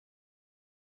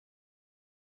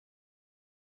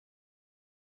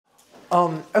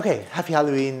Okay, happy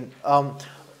Halloween.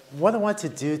 What I want to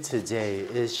do today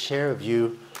is share with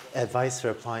you advice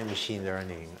for applying machine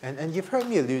learning. And you've heard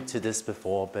me allude to this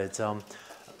before, but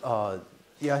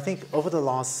yeah, I think over the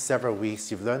last several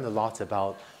weeks, you've learned a lot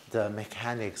about the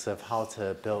mechanics of how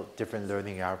to build different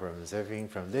learning algorithms, everything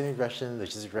from linear regression,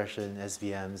 logistic regression,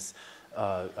 SVMs,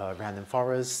 random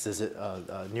forests,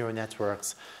 neural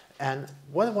networks. And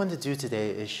what I want to do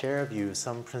today is share with you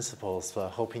some principles for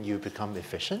helping you become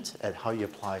efficient at how you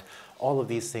apply all of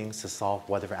these things to solve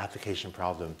whatever application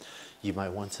problem you might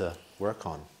want to work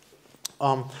on.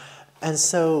 And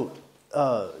so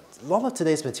a lot of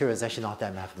today's material is actually not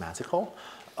that mathematical.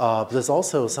 But there's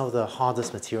also some of the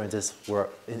hardest material in this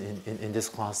work in this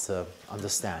class to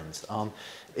understand.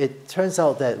 It turns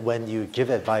out that when you give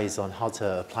advice on how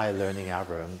to apply a learning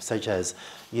algorithm, such as,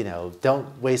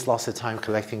 don't waste lots of time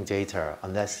collecting data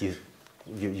unless you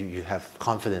have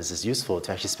confidence it's useful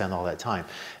to actually spend all that time.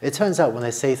 It turns out when I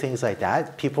say things like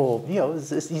that, people,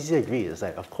 it's easy to agree. It's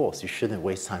like, of course, you shouldn't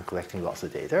waste time collecting lots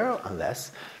of data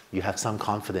unless you have some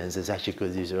confidence it's actually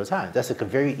good use of your time. That's like a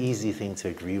very easy thing to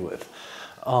agree with.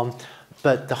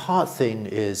 But the hard thing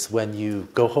is when you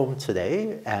go home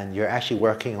today and you're actually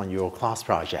working on your class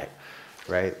project,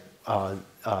 right?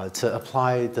 To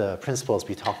apply the principles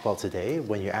we talked about today,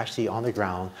 when you're actually on the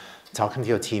ground talking to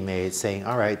your teammates, saying,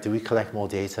 all right, do we collect more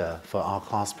data for our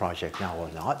class project now or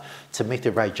not? To make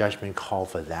the right judgment call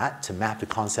for that, to map the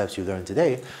concepts you learned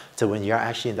today to when you're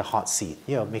actually in the hot seat,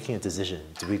 making a decision.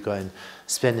 Do we go and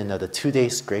spend another 2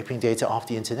 days scraping data off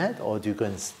the internet, or do we go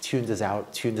and tune this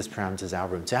parameters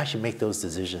algorithm? To actually make those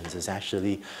decisions is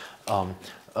actually,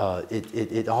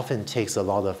 it often takes a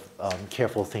lot of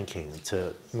careful thinking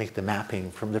to make the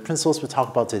mapping from the principles we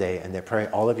talked about today, and that probably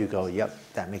all of you go, yep,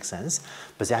 that makes sense.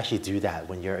 But to actually do that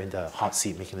when you're in the hot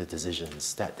seat making the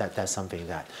decisions, that's something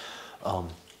that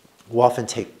will often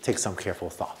take some careful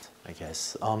thought, I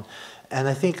guess. And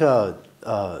I think, for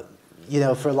a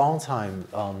long time,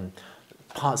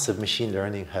 parts of machine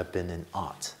learning have been an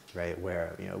art, right?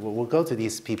 Where we'll go to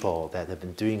these people that have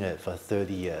been doing it for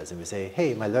 30 years and we say,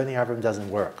 hey, my learning algorithm doesn't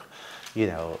work.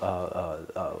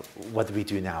 What do we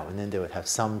do now? And then they would have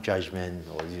some judgment,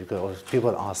 or people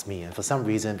would ask me, and for some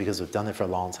reason, because we've done it for a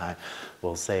long time,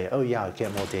 we'll say, oh yeah, I'll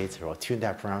get more data, or tune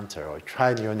that parameter, or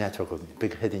try a neural network with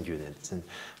big hidden units. And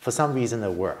for some reason,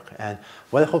 it'll work. And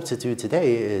what I hope to do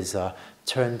today is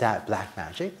turn that black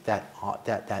magic, that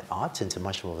art into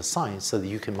much more of a science, so that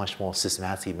you can much more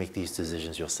systematically make these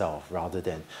decisions yourself, rather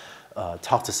than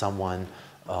talk to someone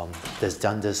that's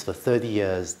done this for 30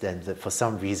 years, then for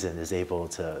some reason is able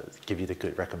to give you the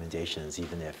good recommendations,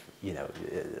 even if,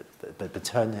 but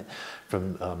turn it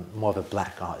from more of a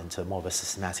black art into more of a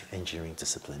systematic engineering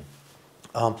discipline.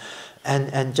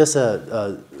 And just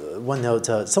one note,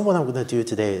 some of what I'm going to do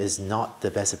today is not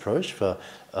the best approach for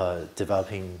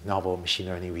developing novel machine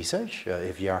learning research.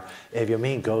 If your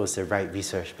main goal is to write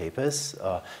research papers,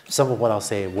 some of what I'll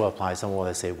say will apply, some of what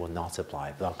I say will not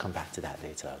apply, but I'll come back to that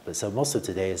later. But so most of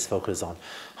today is focused on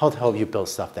how to help you build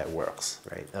stuff that works,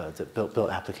 right? To build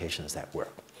applications that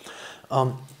work.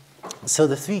 So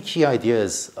the three key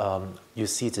ideas you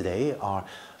see today are: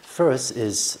 first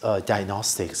is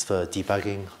diagnostics for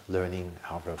debugging learning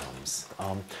algorithms.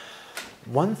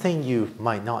 One thing you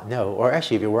might not know, or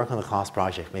actually if you work on a class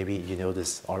project, maybe you know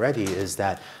this already, is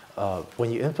that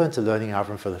when you implement a learning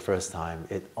algorithm for the first time,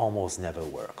 it almost never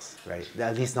works, right?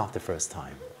 At least not the first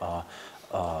time.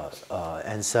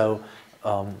 And so,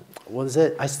 what is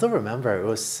it? I still remember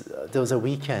there was a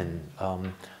weekend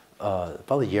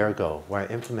about a year ago where I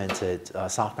implemented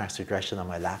softmax regression on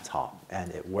my laptop,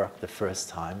 and it worked the first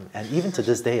time. And even to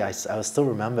this day, I still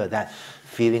remember that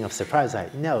feeling of surprise.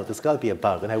 Like, no, there's got to be a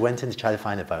bug. And I went in to try to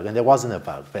find a bug, and there wasn't a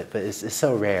bug. But it's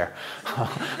so rare.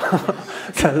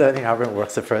 The learning algorithm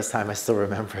works the first time. I still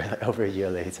remember it like over a year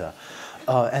later.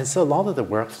 And so a lot of the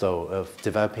workflow of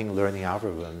developing learning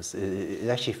algorithms, it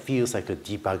actually feels like a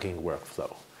debugging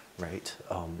workflow. Right?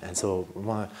 And so we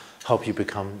want to help you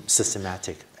become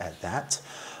systematic at that.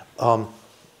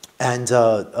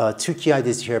 Two key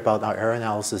ideas here about our error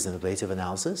analysis and ablative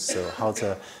analysis. So how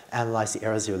to analyze the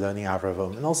errors of your learning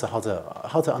algorithm, and also how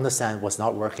to understand what's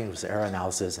not working with error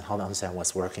analysis, and how to understand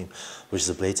what's working, which is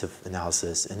ablative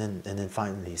analysis. And then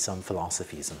finally, some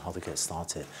philosophies on how to get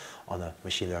started on a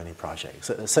machine learning project,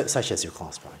 such as your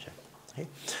class project. Okay?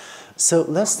 So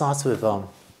let's start with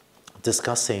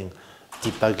discussing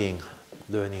debugging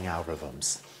learning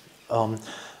algorithms.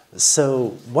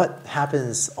 So what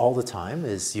happens all the time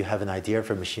is you have an idea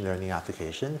for a machine learning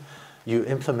application. you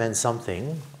implement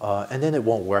something, and then it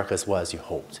won't work as well as you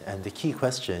hoped. And the key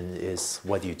question is,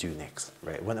 what do you do next,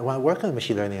 right? When I work on a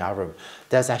machine learning algorithm,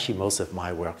 that's actually most of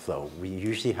my workflow. We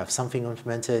usually have something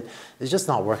implemented, it's just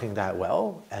not working that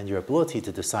well, and your ability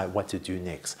to decide what to do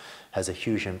next has a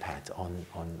huge impact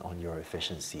on your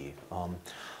efficiency.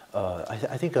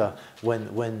 I think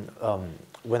when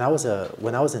I was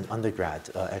an undergrad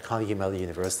at Carnegie Mellon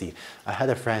University, I had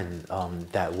a friend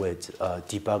that would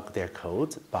debug their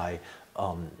code by,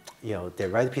 they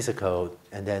write a piece of code,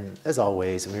 and then, as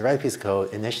always, when you write a piece of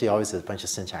code, initially always there's a bunch of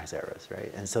syntax errors,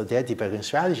 right? And so their debugging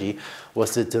strategy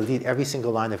was to delete every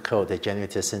single line of code that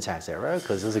generated a syntax error,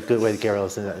 because it was a good way to get rid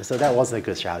of syntax. So that wasn't a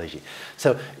good strategy.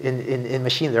 So in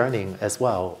machine learning as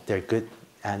well, there are good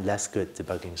and less good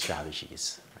debugging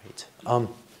strategies, right?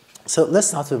 So let's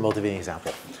start with a motivating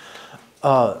example.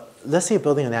 Let's say you're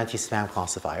building an anti-spam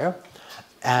classifier,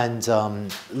 and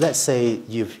let's say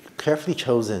you've carefully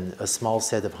chosen a small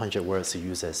set of 100 words to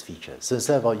use as features. So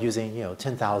instead of using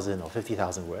 10,000 or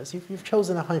 50,000 words, you've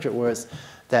chosen 100 words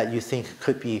that you think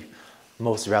could be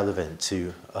most relevant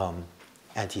to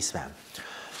anti-spam.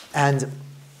 And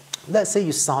let's say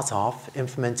you start off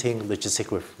implementing logistic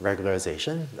with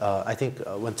regularization. I think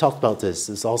when talked about this,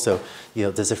 there's also,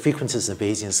 there's a frequentist in the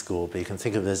Bayesian school, but you can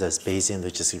think of this as Bayesian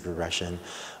logistic regression,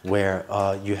 where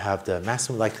you have the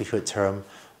maximum likelihood term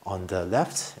on the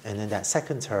left, and then that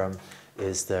second term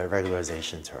is the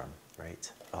regularization term,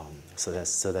 right? So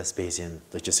that's Bayesian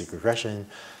logistic regression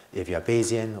if you're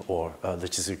Bayesian, or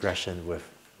logistic regression with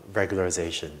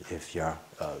regularization if you're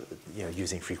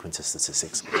using frequentist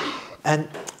statistics. And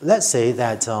let's say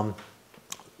that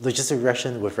logistic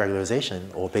regression with regularization,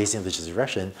 or Bayesian logistic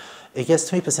regression, it gets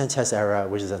 20% test error,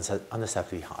 which is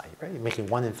unacceptably high, right? You're making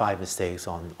 1 in 5 mistakes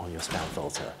on your spam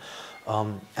filter.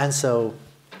 And so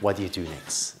what do you do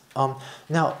next?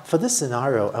 Now, for this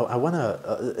scenario, I want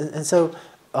to,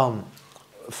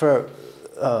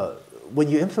 when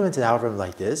you implement an algorithm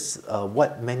like this,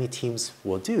 what many teams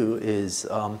will do is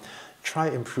try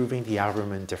improving the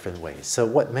algorithm in different ways. So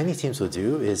what many teams will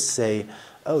do is say,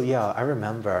 oh yeah, I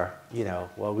remember,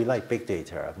 well, we like big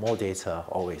data. More data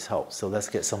always helps. So let's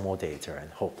get some more data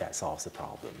and hope that solves the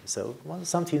problem. So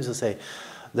some teams will say,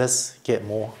 let's get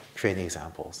more training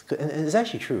examples. And it's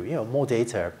actually true. More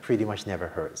data pretty much never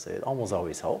hurts. It almost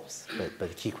always helps. But the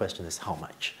key question is how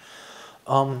much.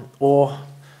 Or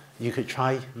you could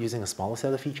try using a smaller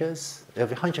set of features. If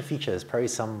 100 features, probably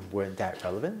some weren't that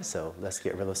relevant, so let's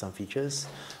get rid of some features.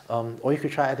 Or you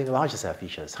could try adding a larger set of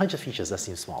features. 100 features, that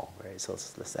seems small, right? So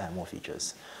let's add more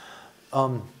features.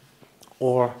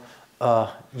 Or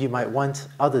you might want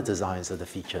other designs of the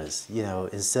features.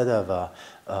 Instead of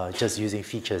just using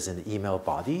features in the email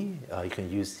body, you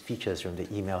can use features from the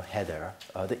email header.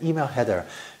 The email header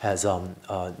has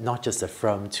not just a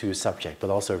from to subject, but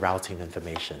also routing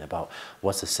information about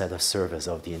what's the set of servers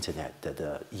of the internet that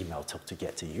the email took to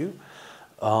get to you.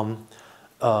 Or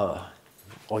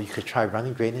you could try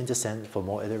running gradient descent for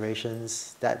more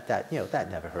iterations. That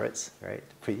never hurts, right?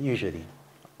 Usually.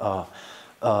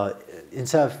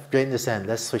 Instead of gradient descent,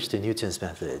 let's switch to Newton's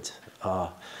method.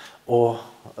 Or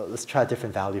let's try a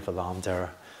different value for lambda.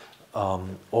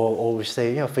 Or we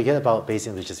say, forget about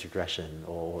Bayesian logistic regression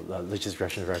or logistic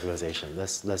regression regularization.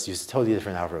 Let's use a totally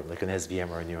different algorithm, like an SVM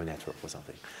or a neural network or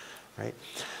something, right?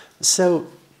 So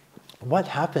what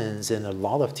happens in a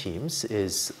lot of teams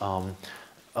is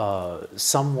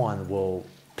someone will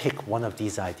pick one of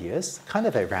these ideas, kind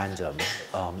of at random.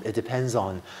 It depends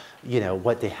on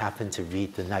what they happen to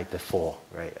read the night before,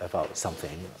 right, about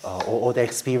something, or their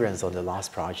experience on the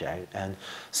last project. And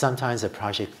sometimes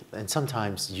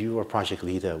sometimes you or project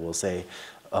leader will say,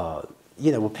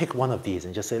 we'll pick one of these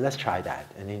and just say, let's try that,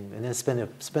 and then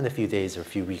spend a few days or a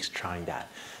few weeks trying that,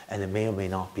 and it may or may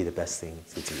not be the best thing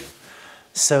to do.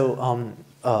 So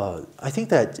I think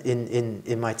that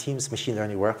in my team's machine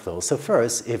learning workflow, so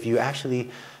first, if you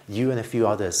and a few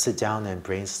others sit down and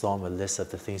brainstorm a list of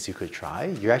the things you could try,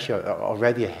 you're actually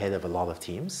already ahead of a lot of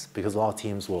teams, because a lot of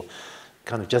teams will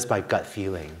kind of just by gut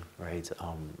feeling, right,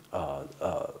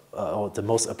 or the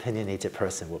most opinionated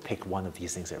person will pick one of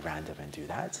these things at random and do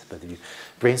that. But if you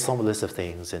brainstorm a list of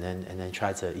things and then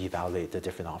try to evaluate the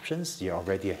different options, you're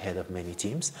already ahead of many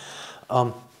teams.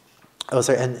 And I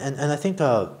think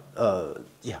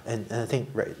I think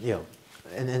right,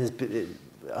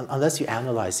 unless you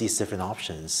analyze these different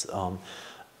options,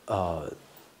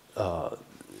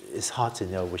 it's hard to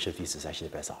know which of these is actually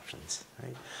the best options,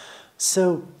 right?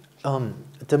 So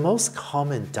the most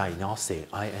common diagnostic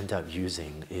I end up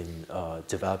using in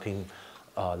developing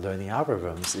learning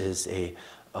algorithms is a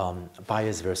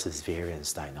bias versus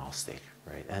variance diagnostic,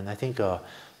 right? And I think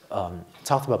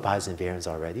talked about bias and variance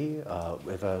already.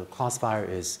 If a classifier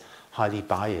is highly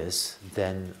biased,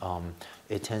 then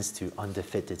it tends to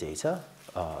underfit the data.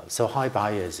 So high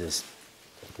bias is,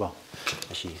 well,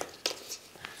 actually,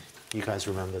 you guys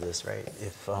remember this, right?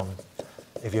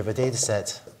 If you have a data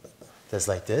set that's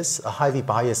like this, a highly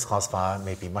biased classifier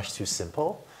may be much too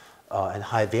simple, and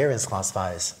high variance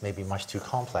classifiers may be much too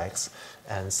complex,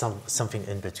 and something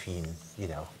in between, you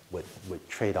know, would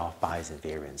trade off bias and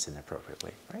variance in an appropriate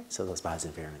way, right? So those bias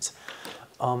and variance.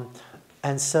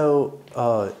 And so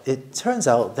it turns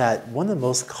out that one of the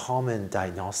most common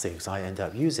diagnostics I end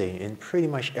up using in pretty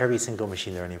much every single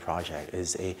machine learning project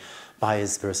is a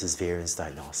bias versus variance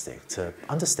diagnostic to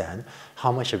understand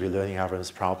how much of your learning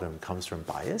algorithms problem comes from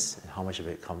bias and how much of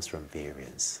it comes from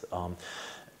variance.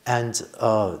 And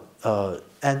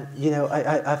you know,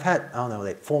 I've had, I don't know,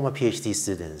 like former PhD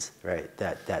students, right,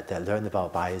 that learned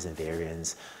about bias and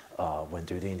variance when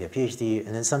they're doing their PhD,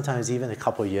 and then sometimes even a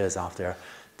couple of years after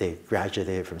they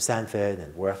graduated from Stanford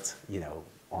and worked, you know,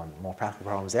 on more practical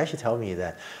problems, they actually tell me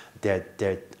that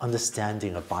their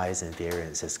understanding of bias and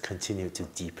variance has continued to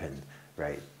deepen,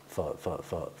 right,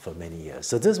 for many years.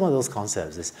 So this is one of those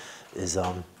concepts is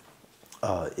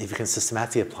if you can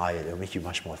systematically apply it, it'll make you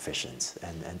much more efficient.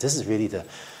 And this is really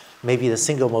maybe the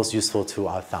single most useful tool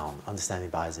I've found, understanding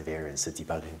bias and variance to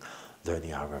debugging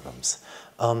learning algorithms.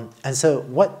 And so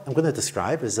what I'm going to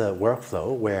describe is a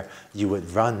workflow where you would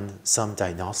run some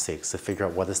diagnostics to figure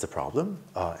out what is the problem,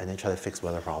 and then try to fix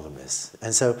what the problem is.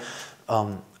 And so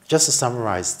just to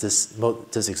summarize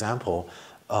this example,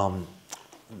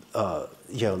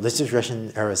 you know, list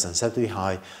regression error is unacceptably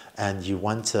high, and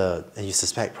you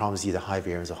suspect problems either high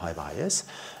variance or high bias.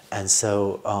 And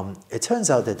so it turns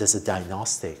out that there's a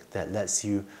diagnostic that lets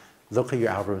you look at your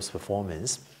algorithm's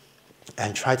performance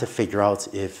and try to figure out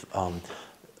if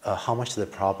how much of the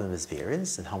problem is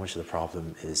variance and how much of the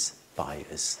problem is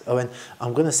bias. Oh, and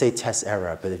I'm going to say test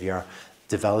error, but if you're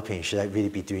developing, should I really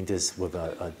be doing this with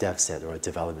a dev set or a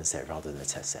development set rather than a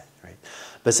test set, right?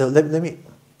 But so let me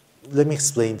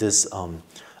explain this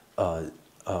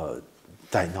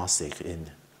diagnostic in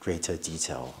greater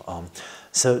detail.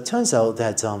 So it turns out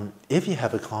that if you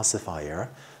have a classifier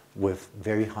with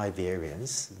very high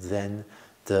variance, then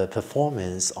the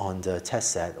performance on the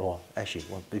test set, or actually,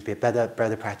 well,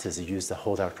 better practice to use the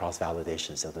holdout cross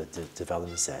validation, so the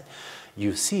development set,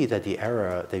 you see that the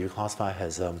error that you classify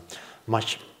has a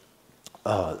much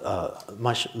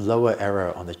lower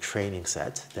error on the training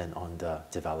set than on the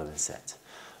development set.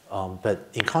 But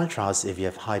in contrast, if you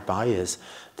have high bias,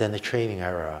 then the training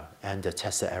error and the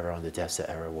test set error on the dev set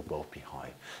error will both be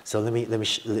high. So let me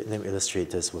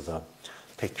illustrate this with a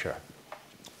picture.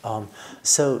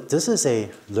 So this is a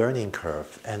learning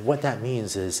curve, and what that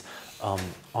means is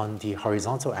on the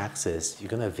horizontal axis, you're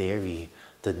going to vary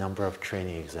the number of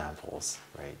training examples,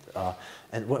 right?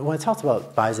 And when I talked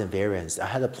about bias and variance, I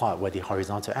had a plot where the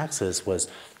horizontal axis was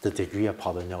the degree of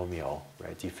polynomial,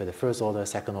 right? Do you fit the first order,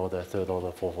 second order, third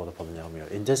order, fourth order polynomial?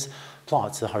 In this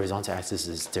plot, the horizontal axis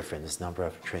is different, it's number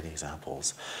of training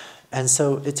examples. And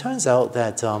so it turns out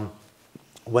that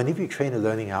whenever you train a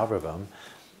learning algorithm,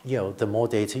 you know, the more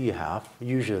data you have,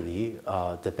 usually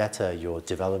the better your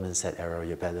development set error,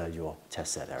 the better your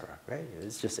test set error, right?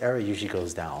 It's just error usually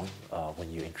goes down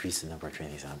when you increase the number of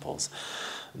training examples.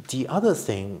 The other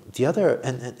thing,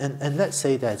 and let's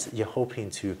say that you're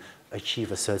hoping to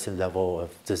achieve a certain level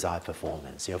of desired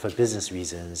performance. You know, for business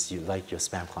reasons, you like your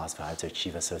spam classifier to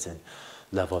achieve a certain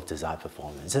level of desired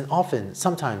performance. And often,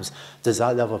 sometimes,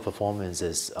 desired level of performance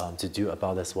is to do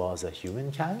about as well as a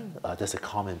human can. That's a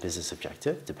common business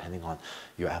objective, depending on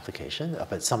your application.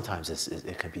 But sometimes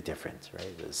it can be different,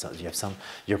 right? So you have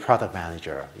your product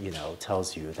manager, you know,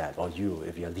 tells you that, or you,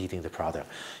 if you're leading the product,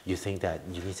 you think that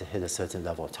you need to hit a certain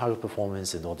level of target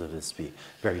performance in order for this to be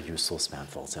very useful spam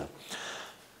filter.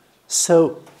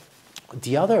 So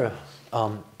the other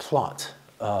plot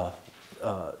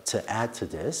to add to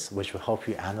this, which will help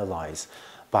you analyze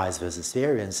bias versus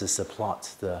variance, is to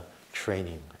plot the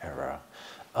training error.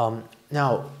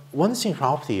 Now, one interesting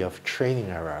property of training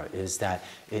error is that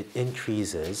it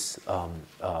increases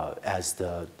as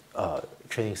the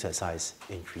training set size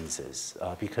increases.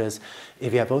 Because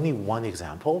if you have only one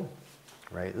example,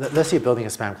 right? Let's say you're building a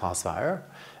spam classifier,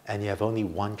 and you have only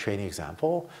one training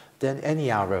example, then any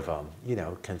algorithm, you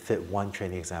know, can fit one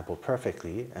training example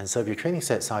perfectly. And so if your training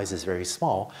set size is very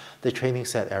small, the training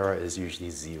set error is usually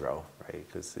 0, right?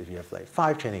 Because if you have like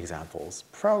 5 training examples,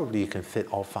 probably you can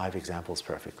fit all 5 examples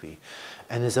perfectly.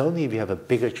 And it's only if you have a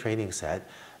bigger training set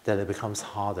that it becomes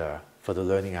harder for the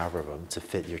learning algorithm to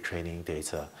fit your training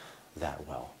data that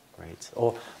well, right?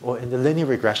 Or in the linear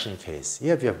regression case,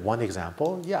 yeah, if you have one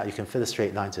example, yeah, you can fit a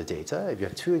straight line to the data. If you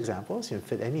have two examples, you can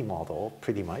fit any model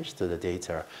pretty much to the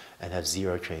data and have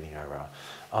zero training error.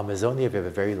 It's only if you have a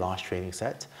very large training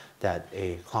set that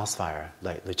a classifier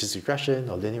like logistic regression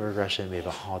or linear regression may have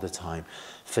a harder time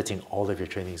fitting all of your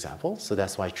training examples. So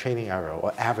that's why training error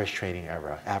or average training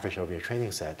error, average over your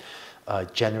training set,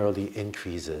 generally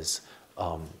increases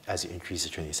as you increase the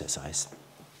training set size.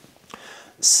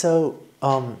 So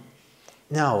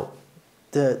now,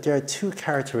 there are two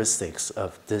characteristics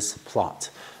of this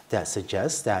plot that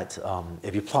suggest that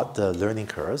if you plot the learning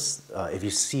curves, if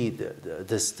you see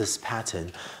this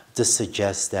pattern, this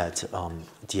suggests that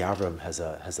the algorithm has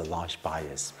a large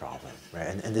bias problem, right?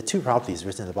 And the two properties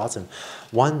written at the bottom,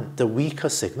 one, the weaker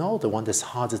signal, the one that's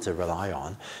harder to rely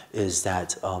on, is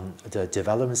that the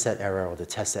development set error or the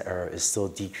test set error is still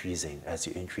decreasing as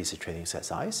you increase the training set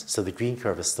size. So the green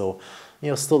curve is still,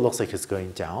 still looks like it's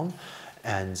going down.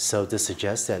 And so this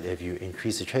suggests that if you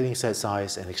increase the training set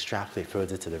size and extrapolate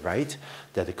further to the right,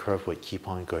 that the curve would keep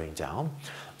on going down.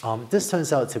 This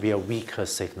turns out to be a weaker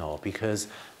signal because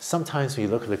sometimes when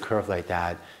you look at the curve like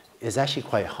that, it's actually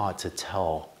quite hard to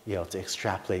tell, to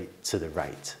extrapolate to the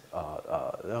right.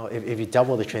 If you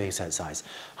double the training set size,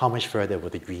 how much further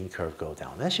would the green curve go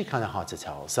down? It's actually kind of hard to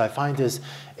tell. So I find this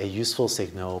a useful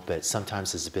signal, but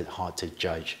sometimes it's a bit hard to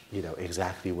judge,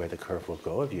 exactly where the curve will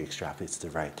go if you extrapolate to the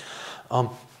right.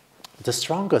 The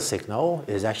stronger signal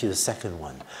is actually the second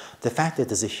one. The fact that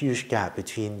there's a huge gap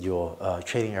between your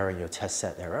training error and your test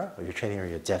set error, or your training error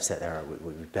and your dev set error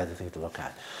would be a better thing to look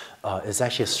at, is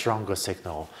actually a stronger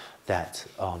signal that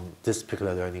this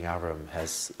particular learning algorithm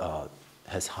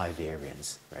has high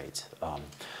variance, right?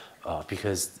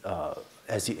 Because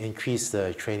as you increase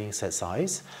the training set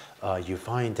size, you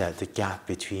find that the gap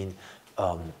between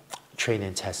train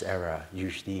and test error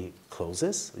usually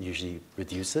closes, usually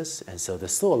reduces, and so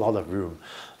there's still a lot of room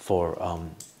for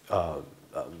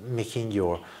making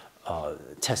your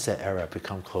test set error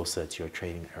become closer to your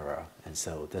training error. And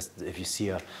so if you see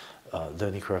a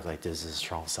learning curve like this, is a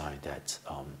strong sign that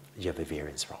you have a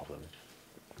variance problem.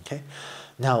 Okay,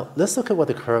 now let's look at what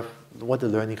the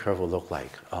learning curve will look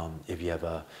like if you have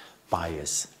a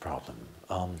bias problem.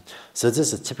 So this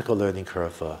is a typical learning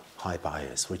curve for high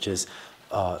bias, which is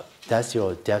that's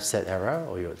your dev set error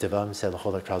or your development set or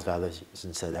whole trials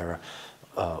validation set error,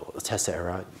 test set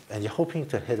error, and you're hoping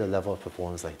to hit a level of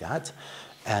performance like that,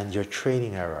 and your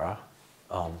training error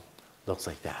looks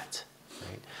like that,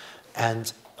 right?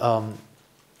 And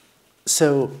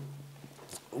so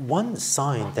one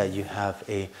sign that you have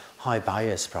a high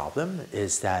bias problem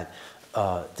is that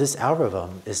this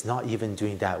algorithm is not even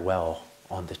doing that well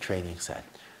on the training set,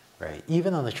 right?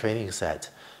 Even on the training set,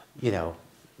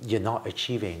 you're not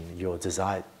achieving your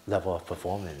desired level of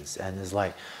performance. And it's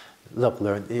like, look,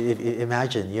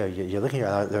 imagine you're looking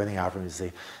at your learning algorithm and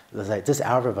say, like, this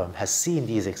algorithm has seen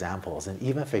these examples, and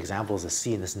even for examples it's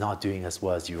seen, it's not doing as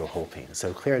well as you were hoping.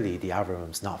 So clearly the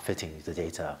algorithm's not fitting the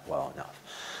data well enough.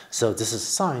 So this is a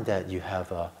sign that you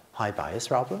have a high bias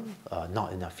problem,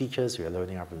 not enough features, your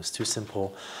learning algorithm is too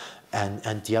simple.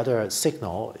 And the other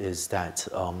signal is that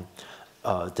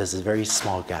there's a very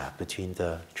small gap between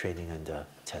the training and the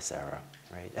test error,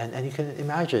 right? And you can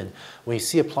imagine when you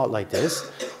see a plot like this,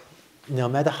 no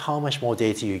matter how much more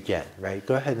data you get, right?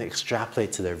 Go ahead and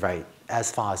extrapolate to the right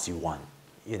as far as you want.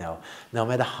 No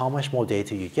matter how much more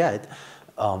data you get,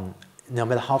 no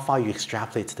matter how far you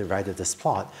extrapolate to the right of this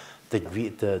plot,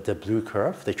 the blue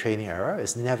curve, the training error,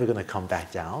 is never going to come back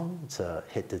down to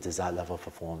hit the desired level of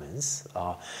performance.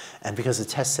 And because the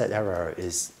test set error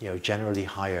is generally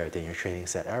higher than your training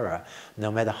set error, no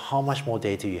matter how much more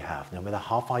data you have, no matter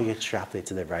how far you extrapolate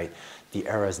to the right, the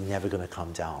error is never going to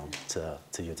come down to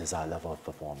your desired level of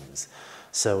performance.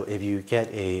 So if you get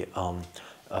a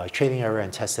training error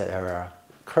and test set error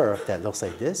curve that looks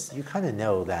like this, you kind of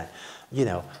know that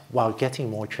while getting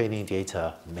more training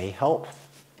data may help,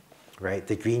 right?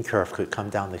 The green curve could come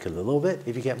down like a little bit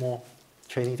if you get more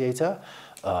training data.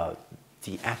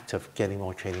 The act of getting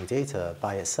more training data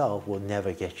by itself will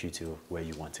never get you to where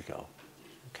you want to go.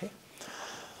 Okay.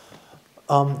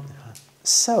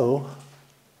 So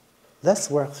let's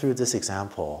work through this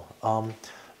example.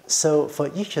 So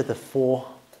for each of the 4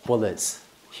 bullets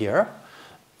here,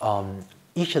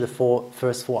 each of the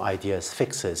first four ideas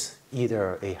fixes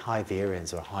either a high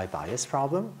variance or high bias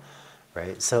problem.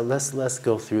 Right, so let's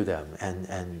go through them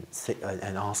and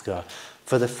ask.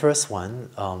 For the first one,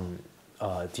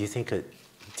 do you think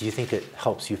it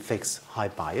helps you fix high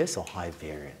bias or high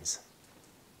variance?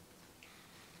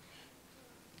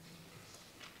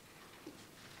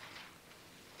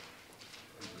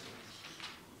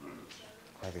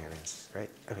 High variance, right?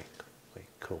 Okay, wait,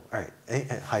 cool. All right,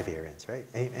 high variance, right?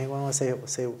 Anyone want to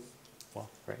say, well,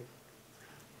 right?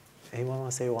 Anyone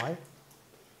want to say why?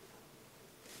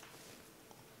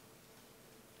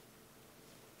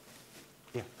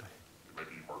 Yeah, go ahead. It might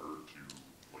be harder to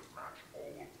like match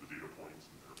all of the data points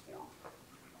and therefore have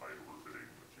really high overfitting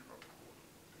if you have a lot of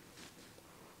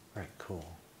data. Right, cool.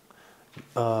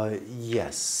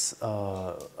 Yes,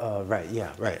 right,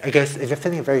 yeah, right. I guess if you're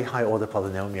fitting a very high order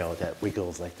polynomial that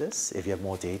wiggles like this, if you have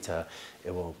more data,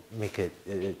 it will make it,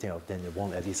 you know, then it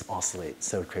won't at least oscillate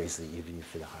so crazily if you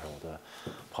fit a high order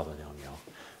polynomial,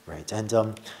 right? And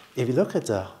if you look at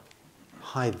the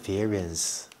high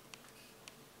variance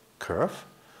curve,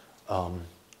 wow,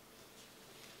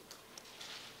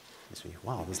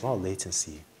 there's a lot of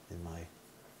latency in my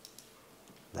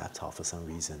laptop for some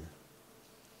reason.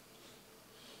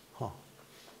 Huh.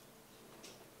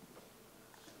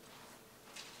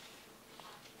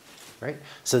 Right?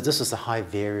 So this is a high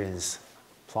variance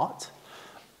plot.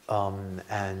 And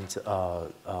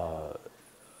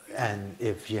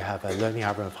if you have a learning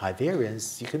algorithm of high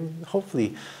variance, you can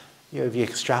hopefully, you know, if you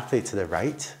extrapolate to the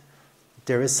right,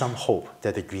 there is some hope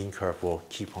that the green curve will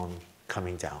keep on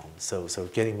coming down. So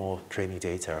getting more training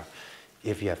data,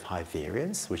 if you have high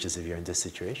variance, which is if you're in this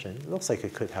situation, it looks like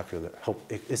it could have your hope.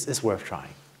 It's worth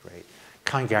trying, right?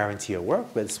 Can't guarantee it'll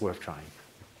work, but it's worth trying.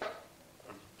 Do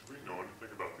we know anything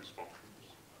about these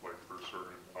functions, like for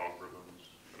certain algorithms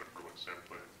and for like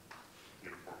sampling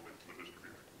uniformly to the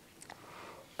distribution?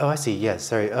 Oh, I see. Yes,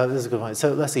 sorry. This is a good point.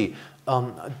 So let's see.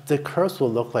 The curves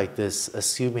will look like this,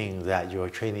 assuming that your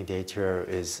training data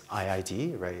is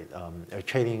IID, right?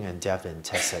 Training and dev and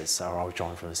test sets are all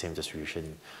drawn from the same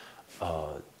distribution.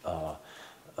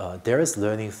 There is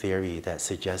learning theory that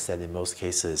suggests that in most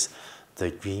cases, the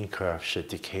green curve should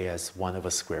decay as 1 over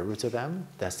square root of m.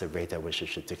 That's the rate at which it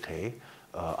should decay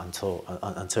until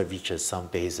it reaches some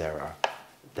base error.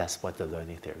 That's what the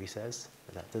learning theory says.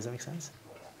 Does that make sense?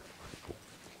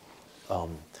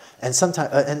 And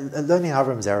sometimes, and learning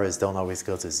algorithms errors don't always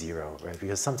go to 0, right?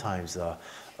 Because sometimes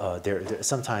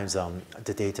sometimes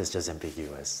the data is just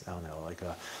ambiguous. I don't know, like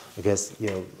I guess, you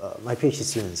know, my PhD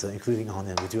students, including on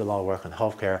them, we do a lot of work on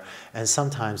healthcare, and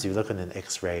sometimes you look at an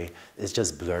X-ray, it's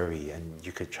just blurry, and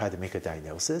you could try to make a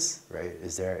diagnosis, right?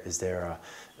 Is there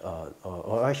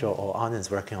or Anand's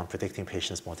working on predicting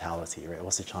patients' mortality, right?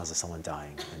 What's the chance of someone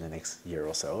dying in the next year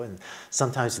or so? And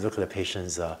sometimes you look at a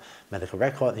patient's medical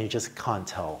record and you just can't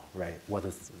tell, right? What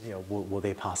is, you know, will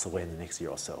they pass away in the next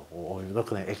year or so? Or you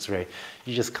look at an X-ray,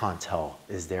 you just can't tell,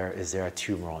 is there a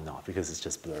tumor or not, because it's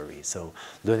just blurry. So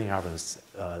learning algorithms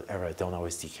error don't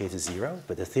always decay to 0,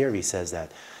 but the theory says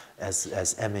that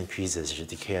as m increases, it should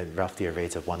decay at roughly a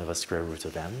rate of 1 over square root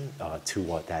of m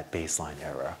toward that baseline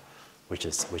error, which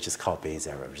is called base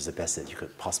error, which is the best that you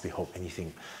could possibly hope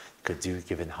anything could do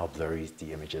given how blurry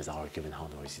the images are, given how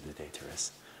noisy the data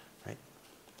is, right?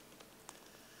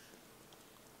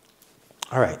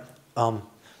 All right. Oh,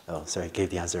 sorry, I gave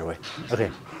the answer away.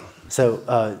 Okay.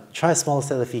 So try a small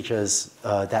set of features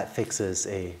that fixes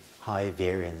a high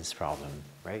variance problem,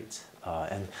 right?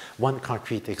 And one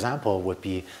concrete example would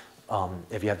be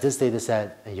if you have this data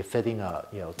set and you're fitting a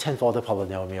 10th order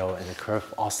polynomial and the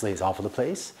curve oscillates all over the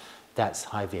place, that's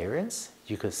high variance.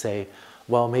 You could say,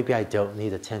 well, maybe I don't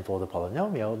need a 10th order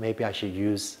polynomial. Maybe I should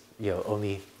use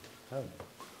only, oh,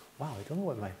 wow, I don't know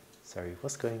what sorry,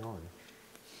 what's going on?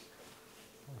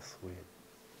 That's weird.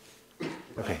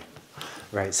 Okay,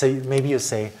 right, so maybe you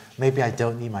say, maybe I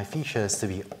don't need my features to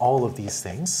be all of these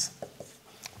things,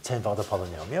 10th order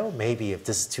polynomial. Maybe if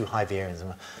this is too high variance, I'm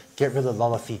gonna get rid of a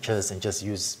lot of features and just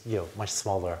use much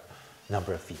smaller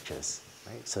number of features,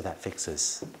 right? So that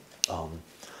fixes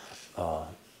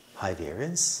high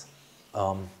variance.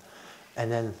 And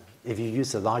then if you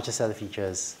use a larger set of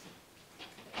features,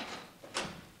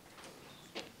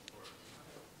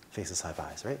 fixes high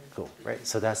bias, right? Cool, right?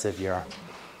 So that's if you're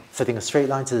fitting a straight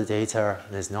line to the data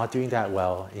and it's not doing that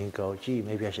well, and you go, gee,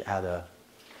 maybe I should add a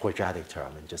quadratic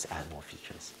term and just add more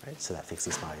features, right? So that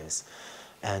fixes bias.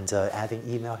 And adding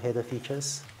email header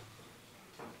features.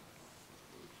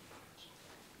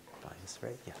 Bias,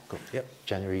 right? Yeah, cool. Yep.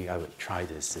 Generally, I would try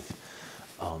this if,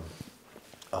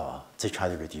 to try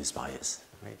to reduce bias,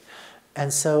 right?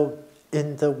 And so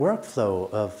in the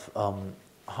workflow of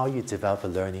how you develop a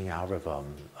learning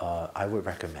algorithm, I would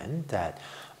recommend that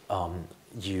one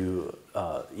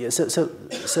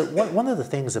of the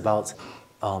things about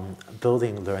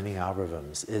building learning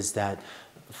algorithms is that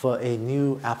for a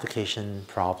new application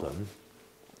problem,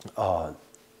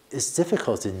 it's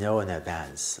difficult to know in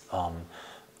advance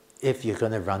if you're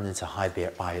going to run into high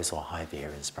bias or high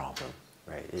variance problem,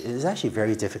 right? It is actually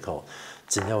very difficult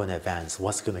to know in advance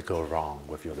what's going to go wrong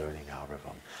with your learning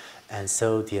algorithm. And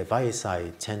so the advice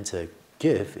I tend to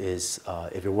give is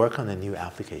if you work on a new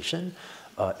application,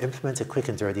 implement a quick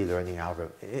and dirty learning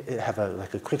algorithm. Have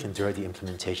like a quick and dirty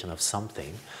implementation of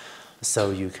something,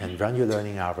 so you can run your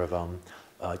learning algorithm.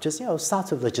 Just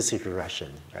start with logistic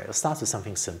regression, right? Or start with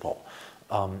something simple,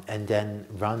 and then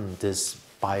run this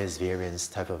bias variance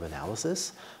type of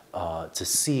analysis to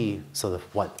see sort of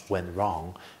what went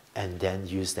wrong, and then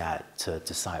use that to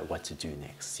decide what to do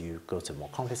next. Do you go to a more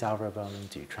complex algorithm?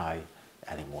 Do you try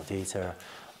adding more data?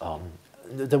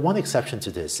 The one exception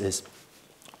to this is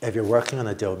if you're working on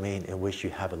a domain in which you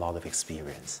have a lot of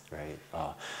experience, right?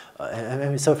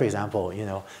 So for example,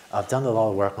 I've done a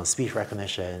lot of work on speech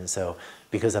recognition, so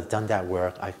because I've done that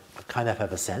work, I kind of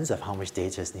have a sense of how much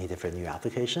data is needed for a new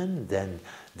application,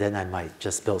 then I might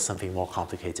just build something more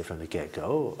complicated from the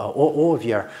get-go. Or if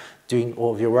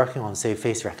you're working on, say,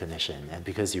 face recognition, and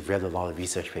because you've read a lot of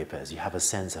research papers, you have a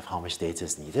sense of how much data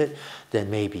is needed,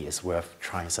 then maybe it's worth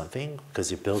trying something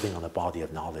because you're building on a body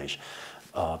of knowledge.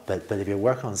 But if you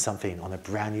work on something, on a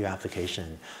brand new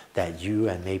application that you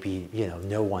and maybe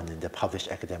no one in the published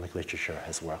academic literature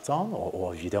has worked on,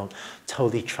 or if you don't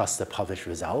totally trust the published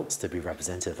results to be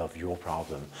representative of your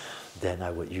problem, then I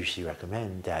would usually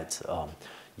recommend that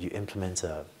you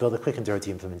build a quick and dirty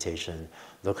implementation,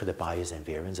 look at the bias and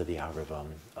variance of the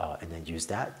algorithm, and then use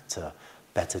that to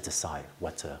better decide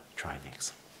what to try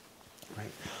next.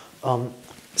 Right?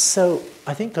 So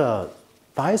I think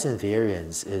bias and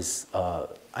variance is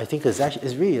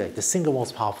really like the single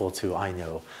most powerful tool I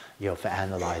know, for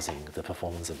analyzing the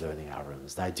performance of learning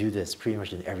algorithms. And I do this pretty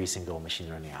much in every single machine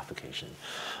learning application.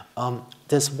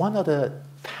 There's one other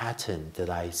pattern that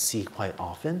I see quite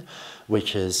often,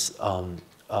 which is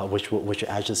which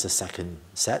adds just a second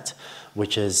set,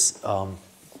 which is your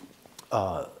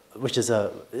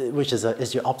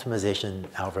optimization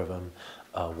algorithm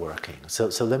working.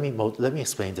 So let me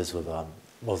explain this with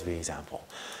most of the example,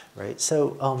 right?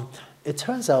 So it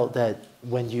turns out that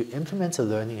when you implement a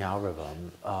learning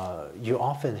algorithm, you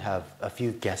often have a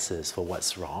few guesses for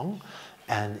what's wrong,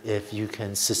 and if you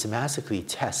can systematically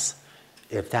test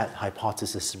if that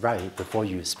hypothesis is right before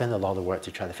you spend a lot of work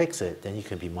to try to fix it, then you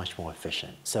can be much more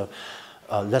efficient. So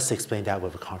let's explain that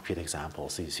with a concrete example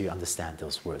so you understand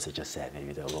those words I just said.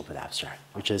 Maybe they're a little bit abstract,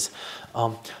 which is,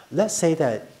 let's say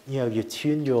that you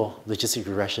tune your logistic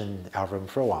regression algorithm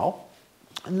for a while,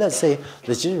 and let's say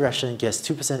logistic regression gets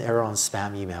 2% error on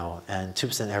spam email and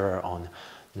 2% error on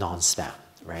non-spam,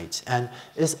 right? And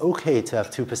it's okay to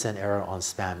have 2% error on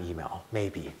spam email,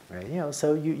 maybe, right?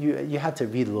 So you have to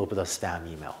read a little bit of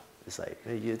spam email. It's like,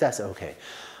 that's okay.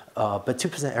 But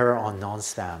 2% error on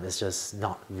non-spam is just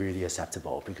not really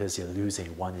acceptable because you're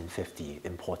losing 1 in 50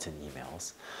 important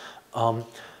emails.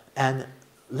 And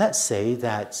let's say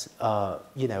that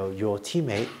your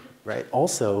teammate, right,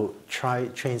 also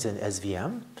trains an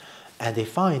SVM, and they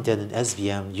find that an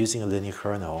SVM using a linear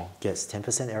kernel gets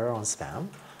 10% error on spam,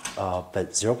 but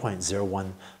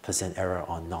 0.01% error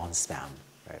on non-spam.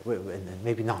 Right? And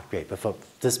maybe not great, but for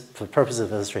purpose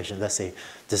of illustration, let's say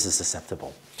this is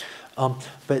acceptable.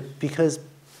 But because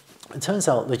it turns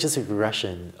out logistic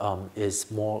regression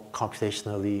is more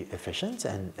computationally efficient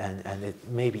and it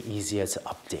may be easier to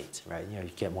update, right? You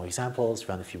get more examples,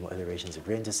 run a few more iterations of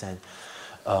gradient descent.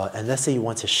 And let's say you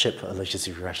want to ship a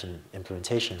logistic regression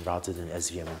implementation rather than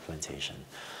SVM implementation.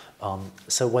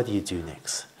 So what do you do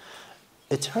next?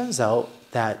 It turns out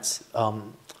that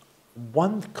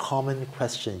one common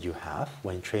question you have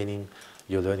when training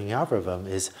your learning algorithm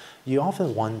is you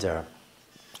often wonder,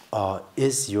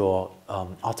 is your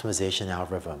optimization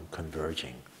algorithm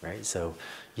converging, right? So,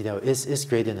 is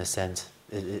gradient descent,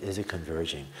 is it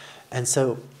converging? And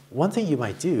so one thing you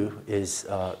might do is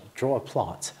draw a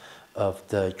plot of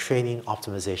the training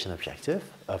optimization objective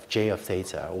of J of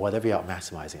theta, or whatever you're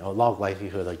maximizing, or log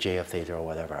likelihood of J of theta or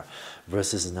whatever,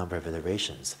 versus the number of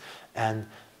iterations. And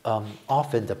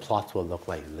often the plot will look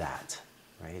like that,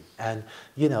 right? And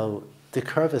the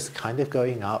curve is kind of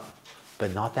going up,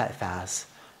 but not that fast.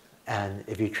 And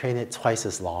if you train it twice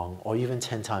as long, or even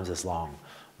 10 times as long,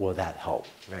 will that help,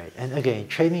 right? And again,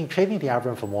 training the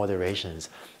algorithm for more iterations,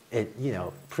 it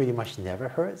pretty much never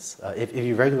hurts. If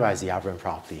you regularize the algorithm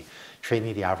properly,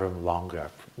 training the algorithm longer,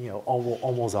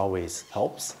 almost always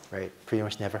helps, right? Pretty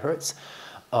much never hurts.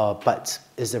 But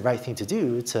is the right thing to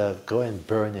do to go and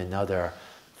burn another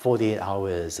 48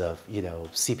 hours of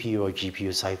CPU or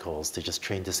GPU cycles to just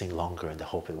train this thing longer in the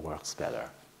hope it works better,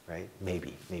 right?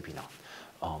 Maybe, maybe not.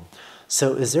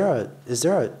 So is there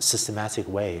a systematic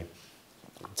way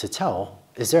to tell?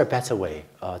 Is there a better way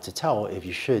to tell if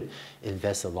you should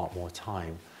invest a lot more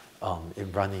time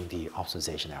in running the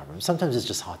optimization algorithm. Sometimes it's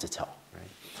just hard to tell, right?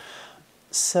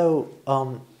 So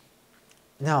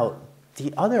now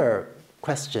the other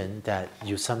question that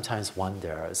you sometimes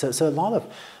wonder, so a lot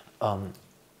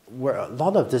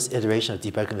of this iteration of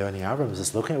debugging learning algorithms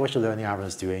is looking at what your learning algorithm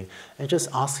is doing and just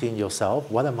asking yourself,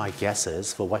 what are my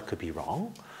guesses for what could be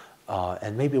wrong?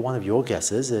 And maybe one of your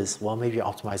guesses is, well, maybe you're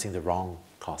optimizing the wrong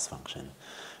cost function,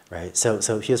 right?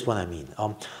 So here's what I mean.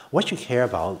 What you care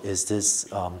about is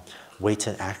this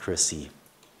weighted accuracy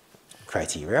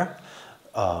criteria,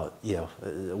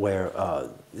 where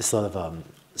it's sort of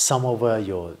sum over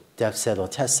your dev set or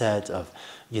test set of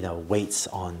weights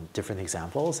on different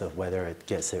examples of whether it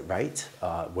gets it right,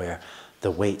 where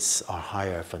the weights are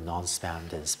higher for non-spam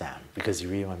than spam, because you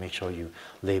really want to make sure you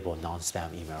label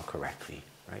non-spam email correctly,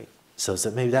 right? So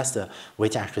maybe that's the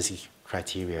weight accuracy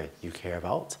criteria you care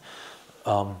about.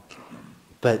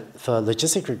 But for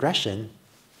logistic regression,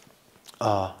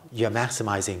 you're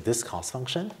maximizing this cost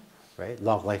function, right?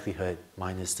 Log likelihood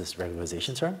minus this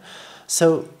regularization term.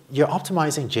 So you're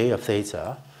optimizing J of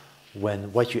theta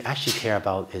when what you actually care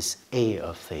about is A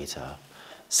of theta.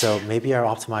 So maybe you're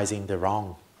optimizing the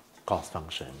wrong cost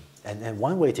function. And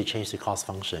one way to change the cost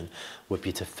function would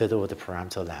be to fiddle with the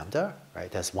parameter lambda, right?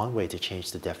 That's one way to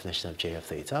change the definition of J of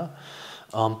theta.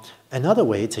 Another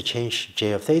way to change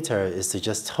J of theta is to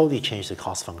just totally change the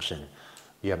cost function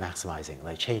you're maximizing,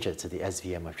 like change it to the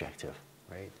SVM objective,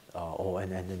 right?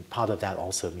 And then part of that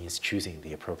also means choosing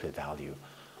the appropriate value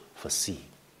for C,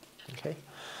 okay?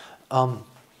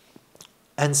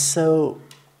 And so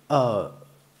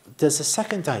there's a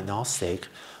second diagnostic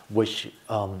which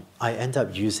I end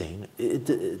up using,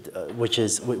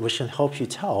 which can help you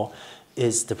tell,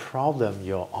 is the problem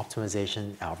your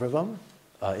optimization algorithm,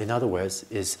 in other words,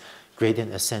 is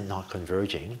gradient ascent not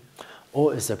converging,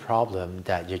 or is the problem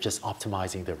that you're just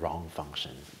optimizing the wrong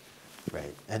function,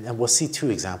 right? And we'll see two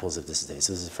examples of this today.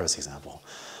 So this is the first example,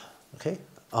 okay?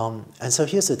 And so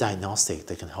here's a diagnostic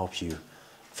that can help you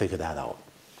figure that out.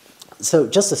 So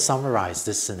just to summarize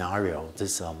this scenario,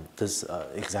 this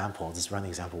example, this running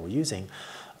example we're using,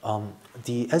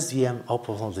 the SVM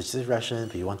outperforms the logistic regression,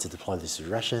 but you want to deploy the logistic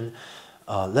regression.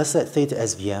 Let's let theta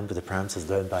SVM, but the parameters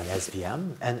learned by an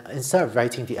SVM. And instead of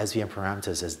writing the SVM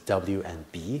parameters as W and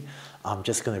B, I'm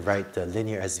just going to write the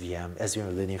linear SVM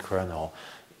with linear kernel,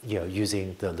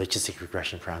 using the logistic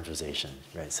regression parameterization,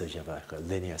 right? So you have like a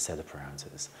linear set of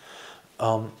parameters.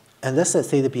 And let's let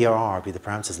theta BRR be the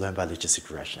parameters learned by logistic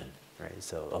regression, right?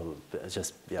 So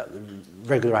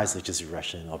regularized logistic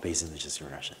regression or Bayesian logistic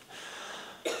regression.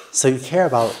 So you care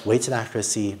about weighted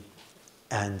accuracy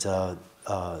and the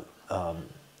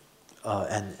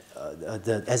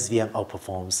SVM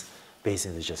outperforms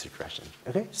Bayesian logistic regression.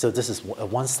 Okay, so this is a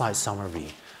one-slide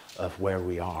summary of where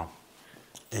we are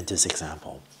in this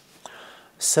example.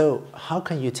 So how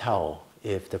can you tell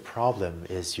if the problem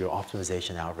is your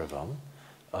optimization algorithm,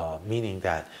 meaning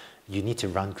that you need to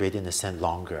run gradient ascent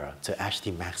longer to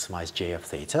actually maximize J of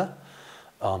theta,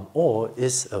 or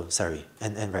is,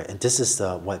 and this is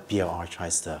what BLR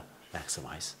tries to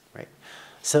maximize, right?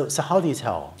 So how do you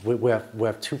tell? We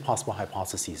have two possible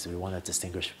hypotheses we want to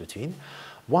distinguish between.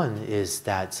 One is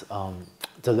that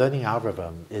the learning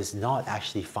algorithm is not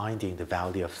actually finding the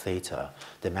value of theta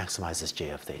that maximizes J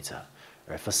of theta.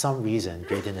 Right? For some reason,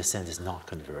 gradient ascent is not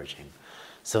converging.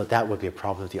 So that would be a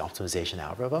problem with the optimization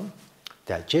algorithm.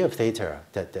 That J of theta,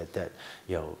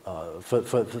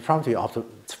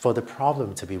 for the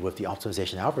problem to be with the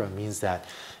optimization algorithm means that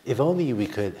if only we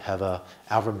could have an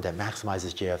algorithm that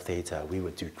maximizes J of theta, we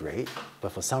would do great.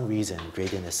 But for some reason,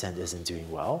 gradient ascent isn't doing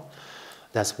well.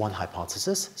 That's one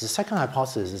hypothesis. The second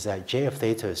hypothesis is that J of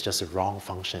theta is just a wrong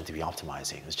function to be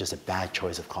optimizing. It's just a bad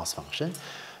choice of cost function.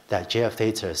 That J of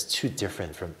theta is too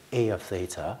different from A of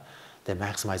theta, that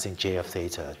maximizing J of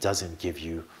theta doesn't give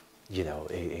you,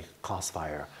 a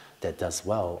classifier that does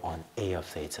well on A of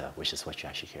theta, which is what you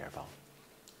actually care about.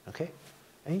 Okay?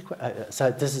 So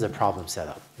this is a problem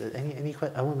setup. Any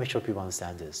I want to make sure people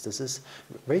understand this.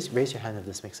 Raise your hand if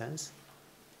this makes sense.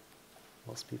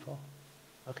 Most people?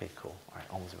 Okay, cool. All right,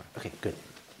 almost right. Okay, good.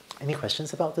 Any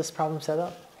questions about this problem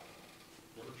setup?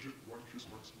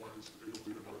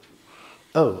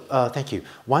 Oh, thank you.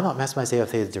 Why not maximize A of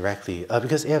theta directly?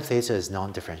 Because A of theta is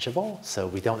non-differentiable, so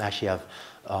we don't actually have,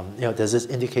 there's this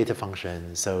indicator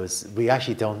function, so we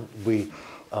actually don't,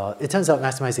 it turns out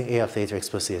maximizing A of theta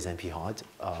explicitly is NP hard,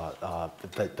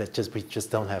 but we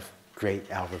just don't have great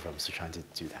algorithms to try to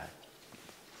do that.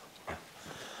 Yeah.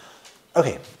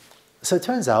 Okay, so it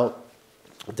turns out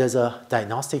there's a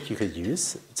diagnostic you could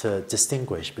use to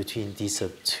distinguish between these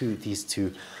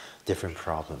two different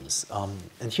problems.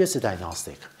 And here's the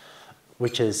diagnostic,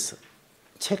 which is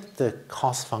take the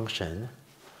cost function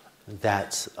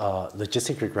that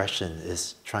logistic regression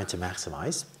is trying to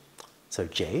maximize, so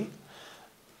J,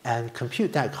 and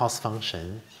compute that cost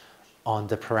function on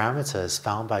the parameters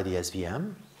found by the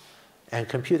SVM, and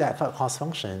compute that cost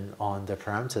function on the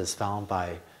parameters found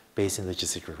by Bayesian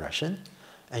logistic regression,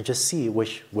 and just see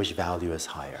which value is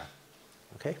higher.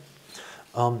 Okay?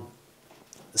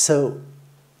 So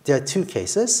there are two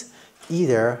cases.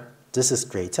 Either this is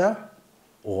greater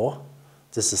or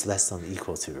this is less than or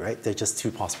equal to, right? They're just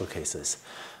two possible cases.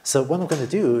 So what I'm going to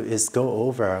do is go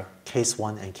over case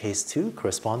 1 and case 2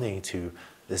 corresponding to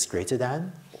is greater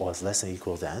than or is less than or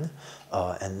equal than,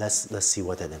 and let's see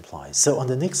what that implies. So on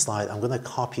the next slide, I'm going to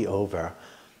copy over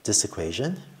this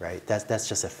equation, right? That's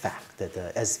just a fact that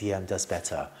the SVM does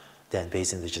better than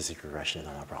Bayesian logistic regression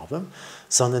on our problem.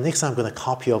 So on the next slide, I'm going to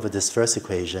copy over this first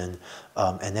equation,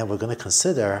 and then we're going to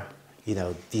consider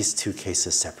these two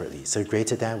cases separately. So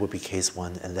greater than would be case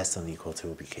 1, and less than or equal to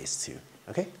would be case 2.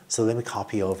 Okay? So let me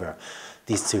copy over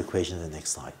these two equations in the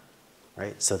next slide.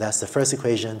 Right? So that's the first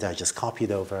equation that I just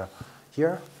copied over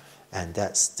here, and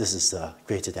this is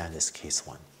greater than is case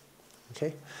 1.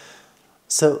 Okay?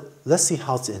 So let's see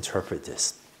how to interpret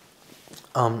this.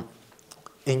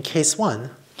 In case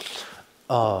 1,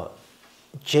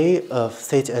 J of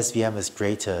theta SVM is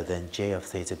greater than J of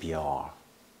theta BLR,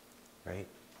 right?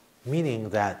 Meaning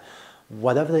that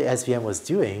whatever the SVM was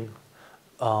doing,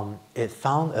 it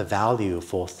found a value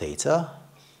for theta,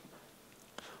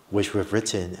 which we've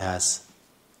written as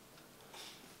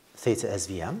theta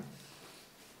SVM.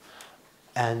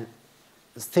 And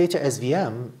theta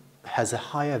SVM has a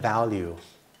higher value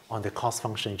on the cost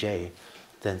function J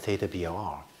than theta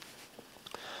BLR.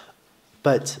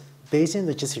 But Bayesian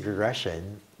logistic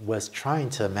regression was trying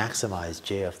to maximize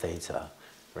J of theta,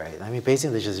 right? I mean,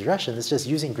 Bayesian logistic regression is just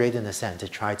using gradient descent to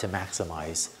try to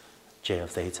maximize J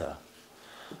of theta.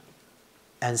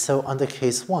 And so under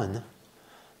case 1,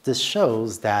 this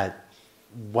shows that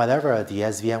whatever the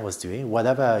SVM was doing,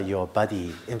 whatever your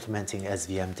buddy implementing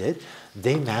SVM did,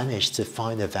 they managed to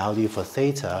find a value for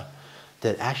theta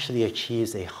that actually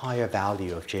achieves a higher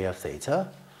value of J of theta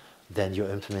than your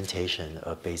implementation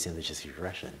of Bayesian logistic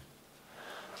regression.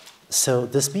 So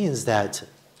this means that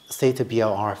theta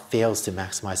BLR fails to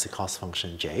maximize the cost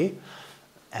function J,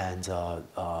 and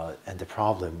the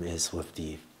problem is with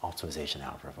the optimization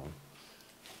algorithm.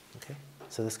 Okay,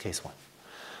 so that's case 1.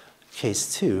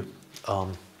 Case 2,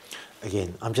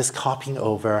 again, I'm just copying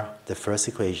over the first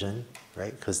equation,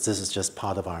 right? Because this is just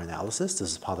part of our analysis.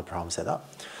 This is part of the problem setup.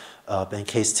 And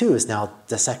case 2 is now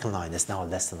the second line is now a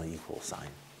less than or equal sign.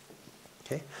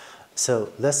 Okay, so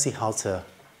let's see how to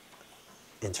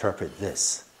interpret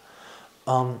this.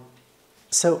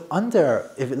 So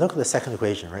if you look at the second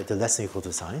equation, right, the less than or equal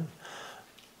to sign,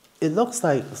 it looks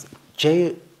like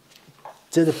J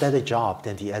did a better job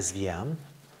than the SVM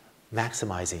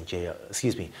maximizing J,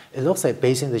 it looks like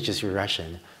Bayesian logistic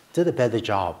regression did a better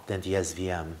job than the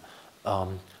SVM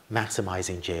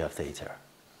maximizing J of theta,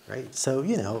 right? So,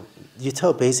 you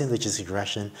tell Bayesian logistic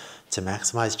regression to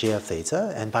maximize J of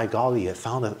theta, and by golly, it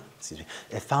found a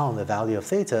value of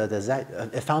theta,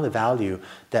 it found a value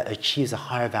that achieves a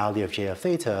higher value of J of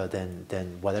theta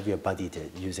than whatever your buddy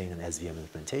did using an SVM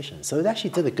implementation. So it actually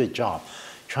did a good job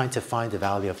trying to find the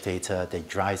value of theta that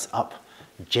drives up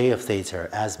J of theta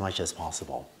as much as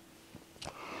possible.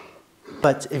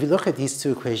 But if you look at these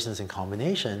two equations in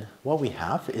combination, what we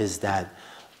have is that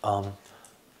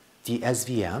the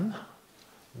SVM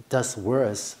does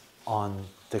worse on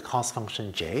the cost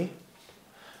function J,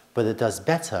 but it does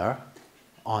better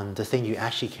on the thing you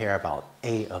actually care about,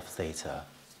 A of theta.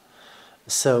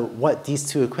 So what these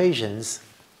two equations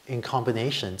in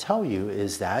combination tell you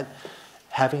is that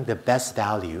having the best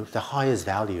value, the highest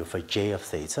value for J of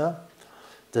theta,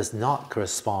 does not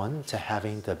correspond to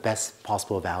having the best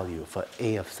possible value for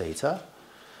A of theta.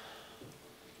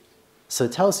 So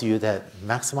it tells you that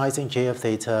maximizing J of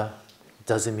theta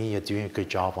doesn't mean you're doing a good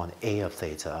job on A of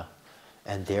theta,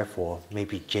 and therefore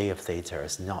maybe J of theta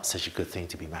is not such a good thing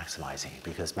to be maximizing,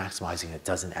 because maximizing it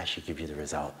doesn't actually give you the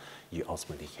result you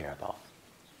ultimately care about.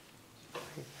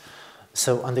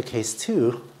 So under case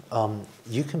 2,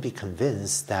 you can be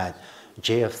convinced that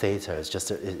J of theta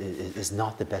is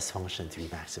not the best function to be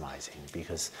maximizing,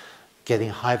 because getting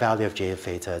a high value of J of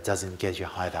theta doesn't get you a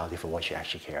high value for what you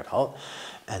actually care about.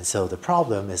 And so the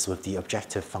problem is with the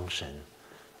objective function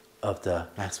of the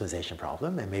maximization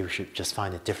problem, and maybe we should just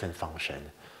find a different function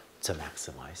to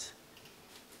maximize.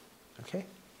 Okay?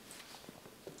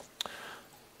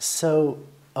 So,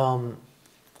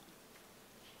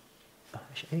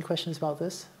 any questions about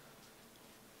this?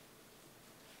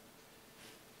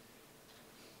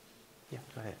 Yeah,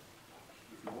 go ahead.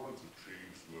 If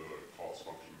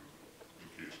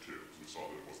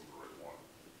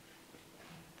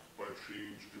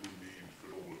change, do we need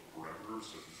fiddle with parameters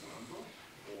such as lambda,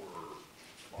 or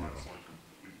find something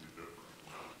completely different?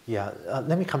 Yeah,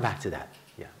 let me come back to that.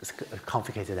 Yeah, it's a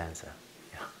complicated answer.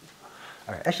 Yeah.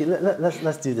 All right, actually,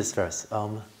 let's do this first.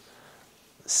 All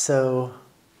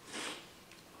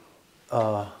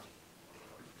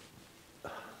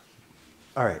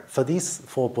right, for these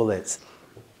 4 bullets,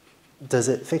 does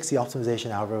it fix the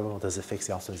optimization algorithm or does it fix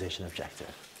the optimization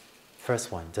objective?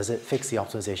 First one, does it fix the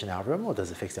optimization algorithm or does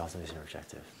it fix the optimization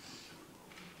objective?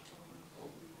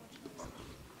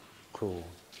 Cool.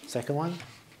 Second one?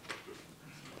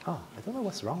 Oh, I don't know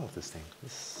what's wrong with this thing.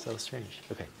 This is so strange.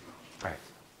 Okay, all right.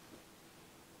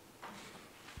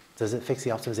 Does it fix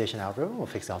the optimization algorithm or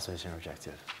fix the optimization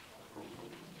objective?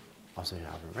 Optimization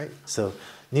algorithm, right? So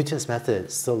Newton's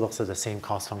method still looks at the same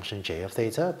cost function j of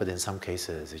theta, but in some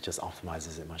cases, it just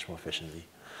optimizes it much more efficiently.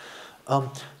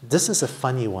 This is a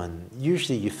funny one.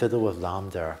 Usually you fiddle with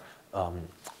lambda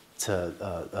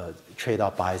to trade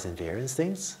off bias and variance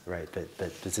things, right? But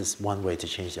this is one way to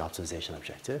change the optimization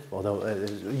objective. Although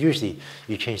usually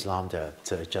you change lambda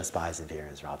to adjust bias and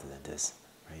variance rather than this,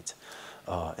 right?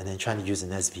 And then trying to use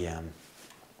an SVM,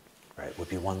 right, would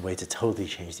be one way to totally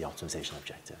change the optimization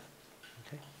objective.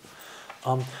 Okay.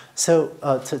 To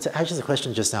answer the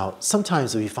question just now,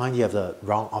 sometimes when you find you have the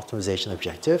wrong optimization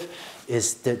objective,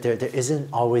 is that there isn't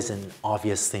always an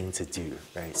obvious thing to do,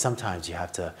 right? Sometimes you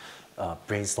have to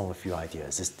brainstorm a few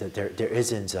ideas. There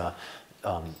isn't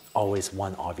always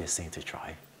one obvious thing to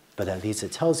try, but at least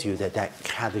it tells you that that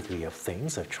category of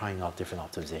things of trying out different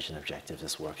optimization objectives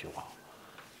is worth your while,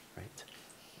 right?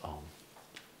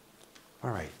 All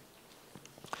right.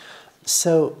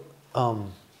 So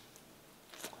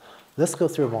let's go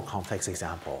through a more complex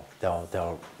example.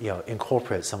 They'll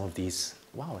incorporate some of these.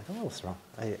 Wow, I don't know what's wrong.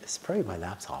 It's probably my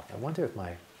laptop. I wonder if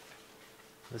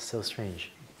this is so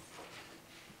strange.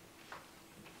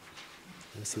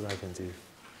 Let me see what I can do.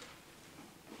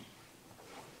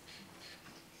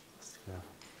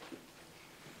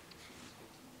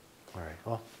 All right,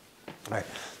 well, all right.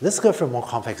 Let's go for a more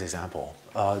complex example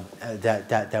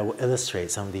that will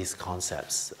illustrate some of these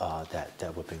concepts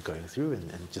that we've been going through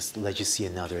and just let you see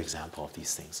another example of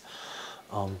these things.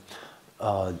 And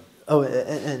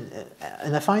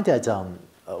I find that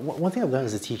one thing I've learned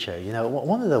as a teacher,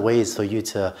 one of the ways for you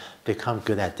to become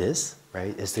good at this,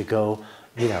 right, is to go,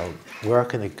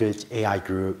 work in a good AI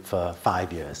group for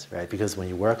 5 years, right? Because when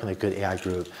you work in a good AI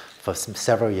group for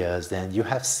several years, then you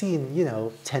have seen,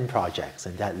 10 projects,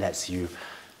 and that lets you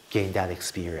gain that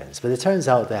experience. But it turns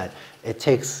out that it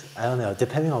takes, I don't know,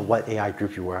 depending on what AI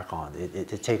group you work on,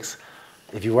 it takes,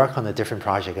 if you work on a different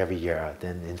project every year,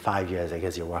 then in 5 years, I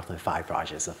guess you're working on 5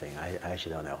 projects or something. I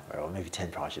actually don't know, or maybe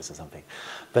 10 projects or something.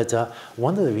 But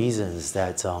one of the reasons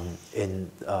that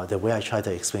in the way I try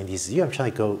to explain these to you, I'm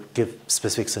trying to go give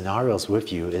specific scenarios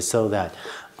with you, is so that,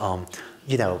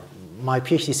 my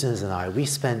PhD students and I, we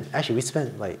spent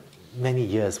like many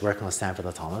years working on Stanford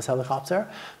autonomous helicopter,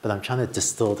 but I'm trying to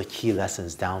distill the key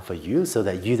lessons down for you so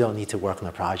that you don't need to work on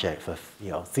a project for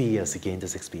 3 years to gain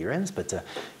this experience, but to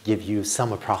give you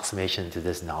some approximation to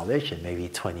this knowledge in maybe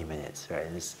 20 minutes, right?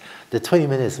 And the 20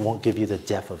 minutes won't give you the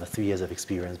depth of the 3 years of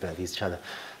experience, but at least try to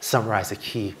summarize the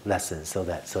key lessons so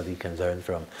that you can learn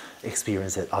from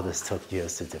experience that others took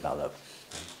years to develop.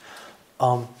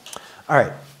 All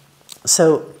right,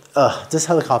 so this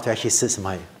helicopter actually sits in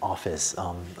my office.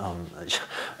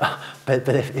 But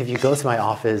if you go to my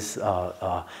office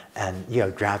and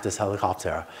grab this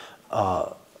helicopter,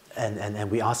 and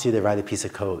we ask you to write a piece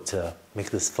of code to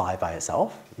make this fly by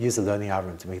itself, use the learning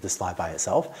algorithm to make this fly by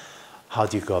itself, how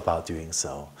do you go about doing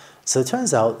so? So it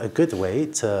turns out a good way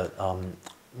to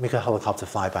make a helicopter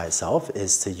fly by itself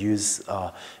is to do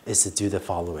the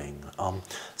following.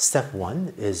 Step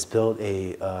 1 is build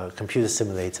a computer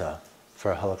simulator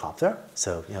for a helicopter.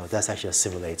 So that's actually a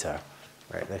simulator,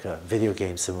 right? Like a video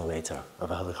game simulator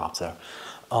of a helicopter.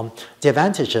 The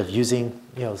advantage of using,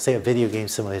 say a video game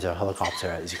simulator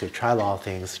helicopter is you could try a lot of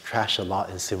things, crash a lot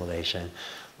in simulation,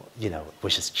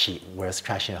 which is cheap, whereas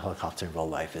crashing a helicopter in real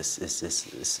life is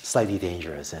slightly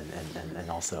dangerous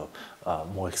and also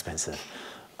more expensive.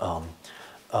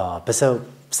 But so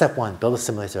step 1, build a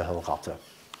simulator helicopter.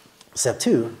 Step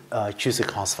 2, choose a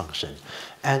cost function.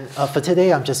 And for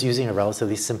today, I'm just using a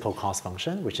relatively simple cost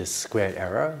function, which is squared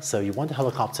error. So you want the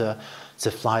helicopter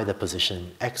to fly the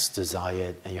position x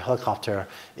desired, and your helicopter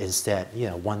instead,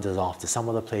 wanders off to some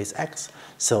other place x.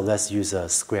 So let's use a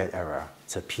squared error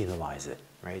to penalize it,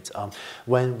 right?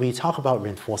 When we talk about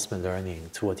reinforcement learning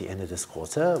toward the end of this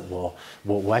quarter,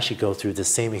 we'll actually go through the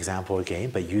same example again,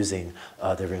 but using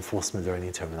the reinforcement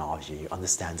learning terminology,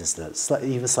 understand this at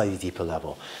even slightly deeper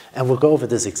level. And we'll go over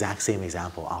this exact same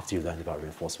example after you learned about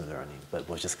reinforcement learning, but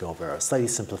we'll just go over a slightly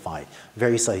simplified,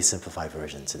 very slightly simplified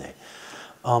version today.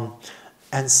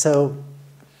 And so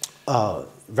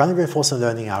running reinforcement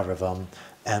learning algorithm,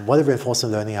 and what a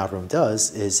reinforcement learning algorithm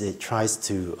does is it tries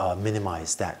to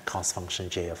minimize that cost function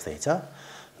j of theta.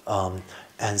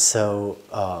 And so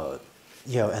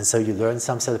you learn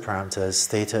some set of parameters,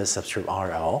 theta subscript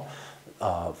RL,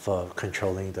 for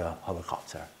controlling the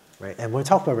helicopter, right? And when we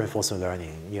talk about reinforcement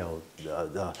learning, you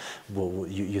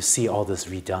see all this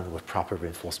redone with proper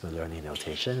reinforcement learning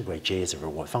notation, where j is a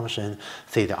reward function,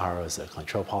 theta RL is a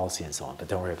control policy, and so on. But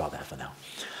don't worry about that for now.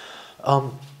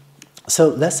 So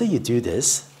let's say you do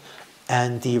this,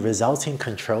 and the resulting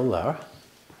controller,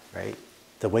 right,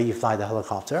 the way you fly the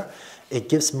helicopter, it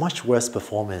gives much worse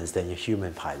performance than your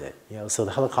human pilot. So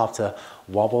the helicopter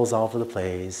wobbles all over the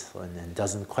place and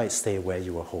doesn't quite stay where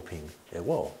you were hoping it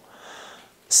will.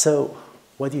 So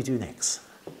what do you do next,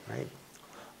 right?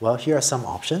 Well, here are some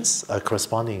options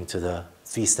corresponding to the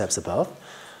 3 steps above.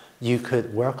 You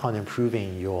could work on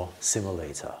improving your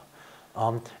simulator.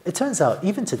 It turns out,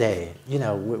 even today,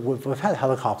 we've had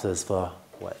helicopters for,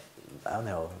 what, I don't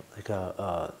know, like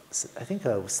I think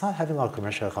we started having a lot of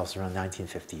commercial helicopters around the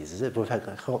 1950s, is it? We've had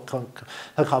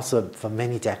helicopters for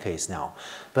many decades now.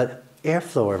 But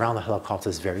airflow around the helicopter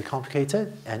is very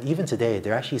complicated, and even today,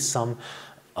 there are actually some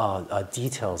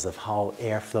details of how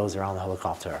air flows around the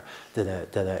helicopter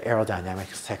that the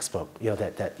aerodynamics textbook,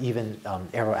 that even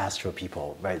aeroastro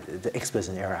people, right, the experts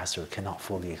in aeroastro cannot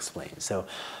fully explain. So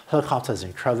helicopters are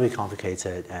incredibly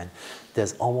complicated, and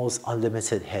there's almost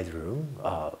unlimited headroom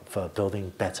for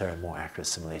building better and more accurate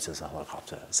simulators of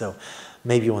helicopter. So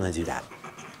maybe you want to do that.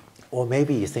 Or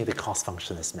maybe you think the cost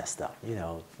function is messed up.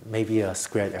 Maybe a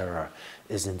squared error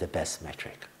isn't the best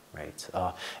metric. Right,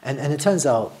 and it turns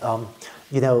out,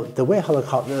 the way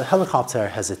the helicopter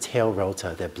has a tail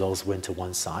rotor that blows wind to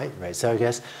one side, right? So I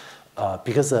guess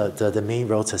because the main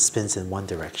rotor spins in one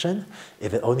direction,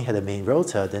 if it only had a main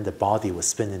rotor, then the body would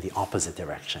spin in the opposite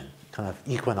direction, kind of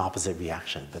equal and opposite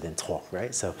reaction, but in torque,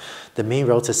 right? So the main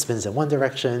rotor spins in one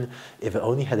direction. If it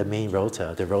only had a main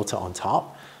rotor, the rotor on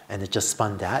top, and it just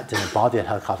spun that, then the body of the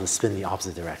helicopter spin the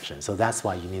opposite direction. So that's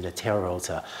why you need a tail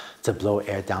rotor to blow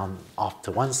air down off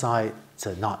to one side,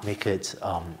 to not make it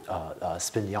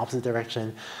spin the opposite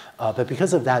direction. But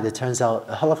because of that, it turns out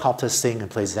a helicopter staying in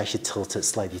place is actually tilted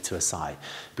slightly to a side,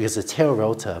 because the tail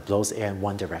rotor blows air in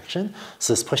one direction,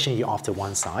 so it's pushing you off to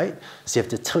one side. So you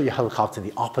have to tilt your helicopter in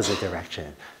the opposite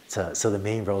direction. So the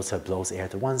main rotor blows air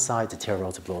to one side, the tail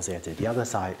rotor blows air to the other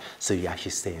side, so you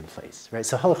actually stay in place, right?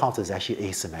 So helicopter is actually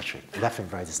asymmetric. Left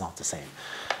and right is not the same.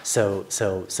 So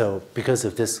because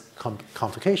of this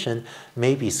complication,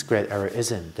 maybe squared error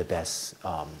isn't the best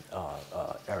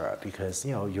error, because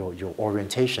your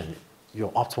orientation, your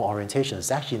optimal orientation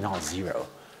is actually not 0,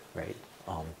 right?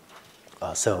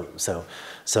 So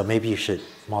maybe you should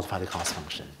modify the cost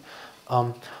function,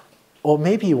 or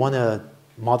maybe you want to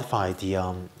modify the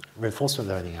reinforcement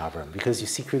learning algorithm, because you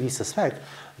secretly suspect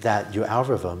that your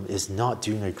algorithm is not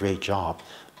doing a great job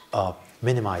of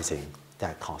minimizing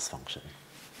that cost function,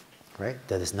 right?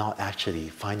 That is not actually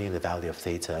finding the value of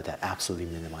theta that absolutely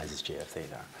minimizes j of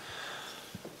theta.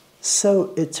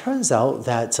 So it turns out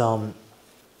that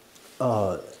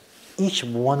each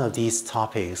one of these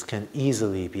topics can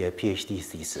easily be a PhD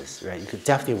thesis, right? You could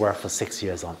definitely work for 6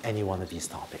 years on any one of these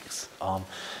topics.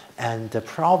 And the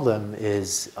problem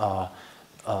is,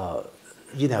 so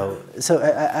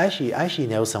I actually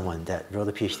know someone that wrote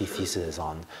a PhD thesis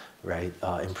on, right,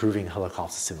 improving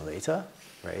helicopter simulator,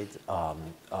 right?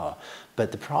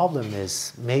 But the problem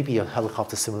is, maybe your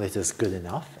helicopter simulator is good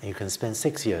enough, and you can spend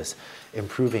 6 years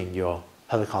improving your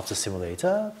helicopter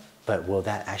simulator, but will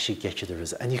that actually get you the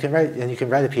result? And you can write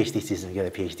a PhD thesis and get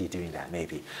a PhD doing that,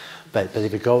 maybe. But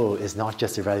if your goal is not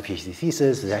just to write a PhD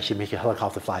thesis, it's actually make your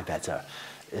helicopter fly better,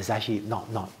 it's actually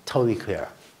not totally clear,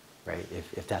 right,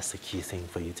 if that's the key thing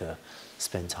for you to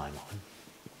spend time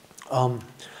on.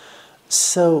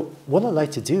 So what I'd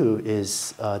like to do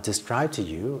is describe to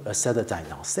you a set of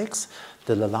diagnostics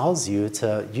that allows you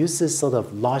to use this sort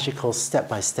of logical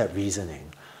step-by-step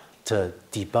reasoning to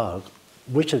debug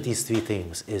which of these 3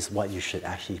 things is what you should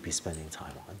actually be spending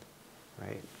time on,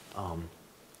 right?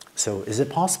 So is it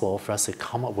possible for us to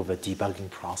come up with a debugging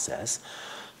process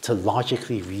to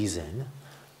logically reason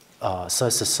so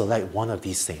as to select one of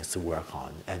these things to work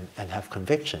on and have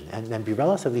conviction and be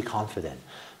relatively confident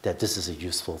that this is a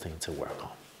useful thing to work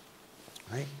on,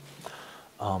 right?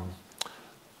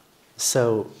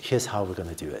 So here's how we're going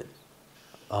to do it.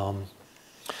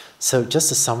 So just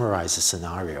to summarize the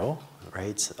scenario,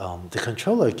 right? The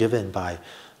controller given by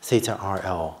theta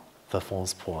RL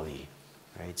performs poorly,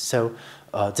 right? So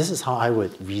this is how I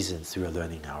would reason through a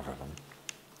learning algorithm,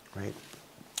 right?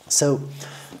 So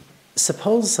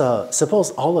suppose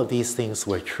all of these things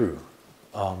were true.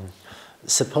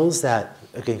 Suppose that,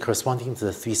 again, corresponding to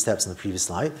the 3 steps in the previous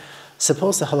slide,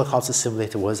 suppose the helicopter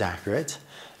simulator was accurate,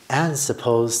 and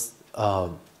suppose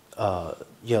the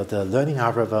learning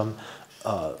algorithm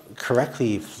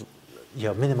correctly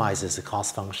minimizes the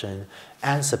cost function,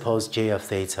 and suppose J of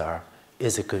theta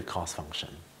is a good cost function,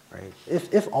 right?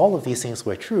 If all of these things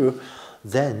were true,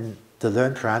 then the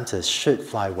learned parameters should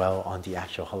fly well on the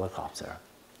actual helicopter,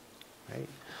 right?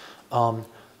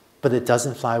 But it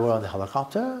doesn't fly well on the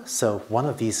helicopter, so one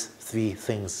of these 3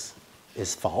 things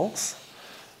is false,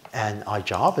 and our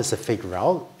job is to figure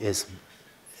out is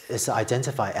to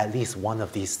identify at least one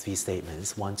of these 3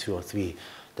 statements, 1, 2, or 3,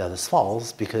 that is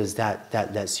false, because that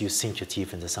lets you sink your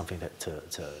teeth into something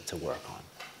to work on,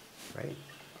 right?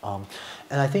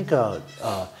 And I think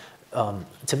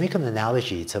to make an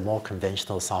analogy to more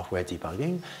conventional software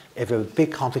debugging, if a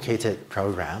big complicated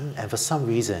program, and for some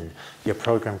reason your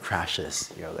program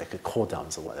crashes, like a core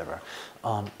dumps or whatever,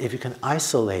 if you can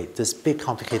isolate this big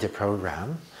complicated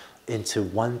program into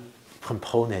one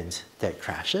component that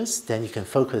crashes, then you can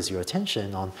focus your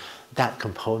attention on that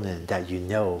component that you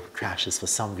know crashes for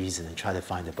some reason and try to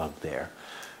find a bug there,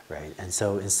 right? And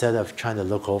so instead of trying to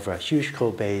look over a huge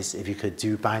code base, if you could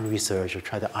do binary search or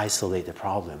try to isolate the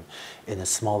problem in a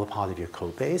smaller part of your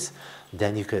code base,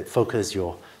 then you could focus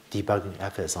your debugging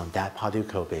efforts on that part of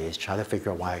your code base, try to figure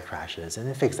out why it crashes, and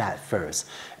then fix that first.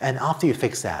 And after you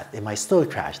fix that, it might still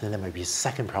crash, then there might be a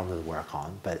second problem to work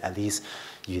on, but at least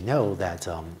you know that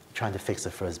trying to fix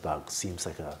the first bug seems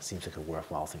like a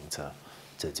worthwhile thing to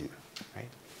do, right?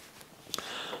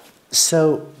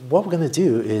 So what we're going to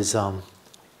do is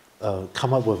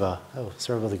come up with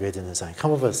sorry about the gradient design,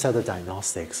 come up with a set of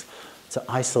diagnostics to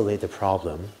isolate the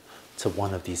problem to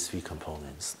one of these 3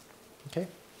 components, okay?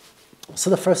 So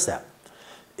the first step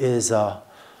is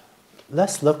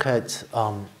let's look at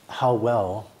how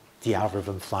well the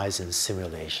algorithm flies in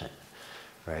simulation,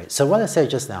 right? So what I said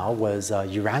just now was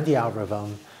you ran the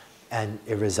algorithm and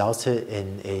it resulted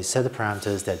in a set of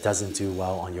parameters that doesn't do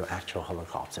well on your actual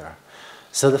helicopter.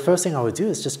 So the first thing I would do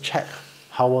is just check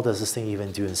how well does this thing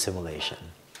even do in simulation,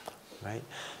 right?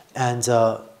 And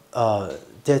there are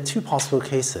 2 possible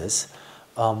cases.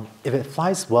 If it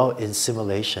flies well in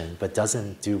simulation but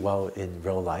doesn't do well in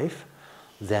real life,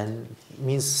 then it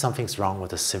means something's wrong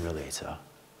with the simulator,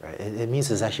 right? It means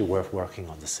it's actually worth working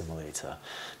on the simulator.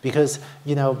 Because,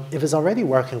 if it's already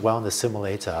working well in the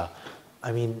simulator,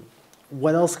 I mean,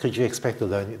 what else could you expect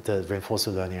the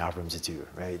reinforcement learning algorithm to do,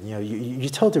 right? You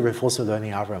told the reinforcement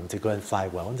learning algorithm to go and fly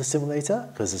well in the simulator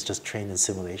because it's just trained in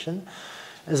simulation.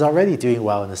 It's already doing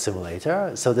well in the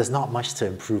simulator, so there's not much to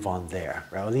improve on there,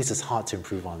 right? Or at least it's hard to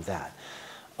improve on that.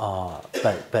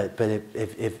 But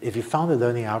if you found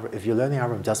if your learning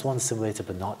algorithm does well in the simulator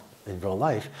but not in real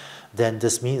life, then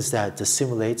this means that the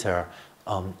simulator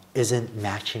isn't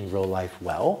matching real life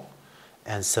well,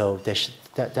 and so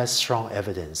that's strong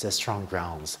evidence, that's strong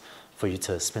grounds for you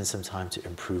to spend some time to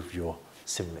improve your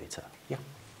simulator. Yeah.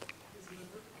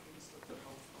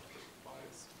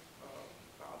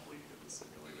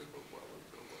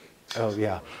 Oh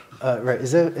yeah, right.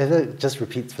 Is it just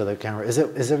repeat for the camera? Is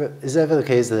it ever the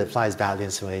case that it flies badly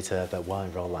in simulator but well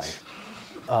in real life?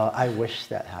 I wish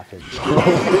that happened.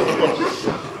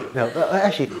 No,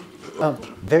 actually,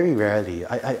 very rarely.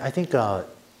 I think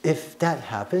if that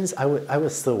happens, I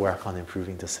would still work on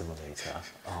improving the simulator.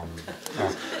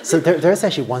 So there's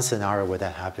actually one scenario where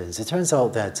that happens. It turns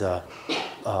out that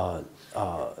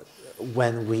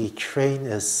when we train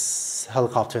a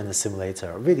helicopter in the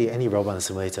simulator, or really any robot in the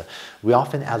simulator, we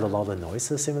often add a lot of noise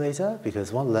to the simulator,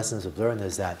 because one of the lessons we've learned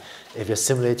is that if your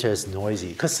simulator is noisy,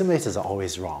 because simulators are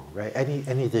always wrong, right?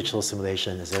 Any digital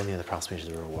simulation is only an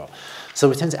approximation of the real world. So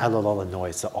we tend to add a lot of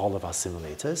noise to all of our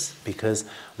simulators, because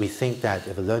we think that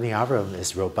if a learning algorithm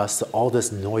is robust to all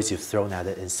this noise you've thrown at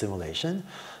it in simulation,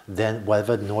 then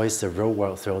whatever noise the real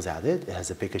world throws at it, it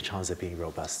has a bigger chance of being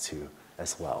robust too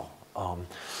as well.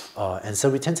 And so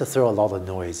we tend to throw a lot of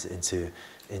noise into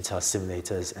our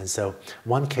simulators. And so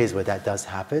one case where that does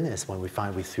happen is when we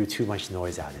find we threw too much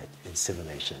noise at it in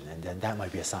simulation. And then that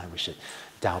might be a sign we should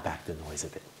dial back the noise a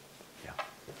bit. Yeah.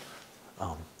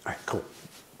 All right, cool.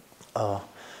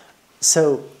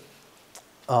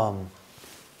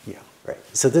 Yeah, right.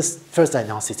 So this first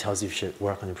diagnostic tells you should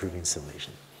work on improving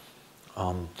simulation.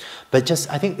 But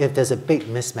just, I think if there's a big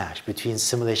mismatch between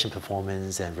simulation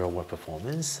performance and real-world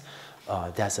performance,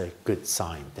 that's a good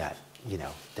sign that,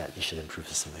 that you should improve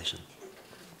the simulation.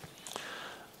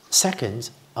 Second,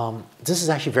 this is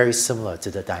actually very similar to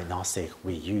the diagnostic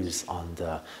we use on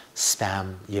the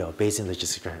SPAM, Bayesian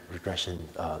logistic regression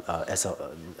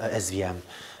SVM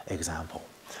example.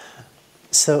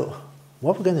 So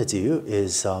what we're going to do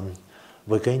is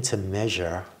we're going to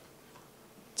measure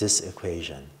this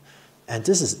equation. And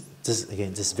this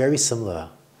is very similar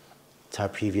to our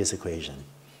previous equation,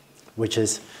 which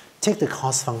is take the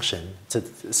cost function,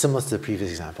 similar to the previous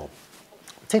example.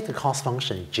 Take the cost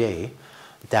function j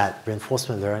that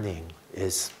reinforcement learning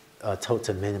is told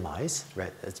to minimize,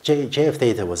 right? J of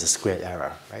theta was a squared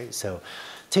error, right? So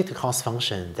take the cost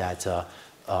function that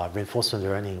reinforcement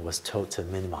learning was told to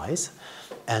minimize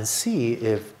and see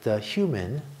if the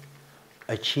human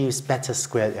achieves better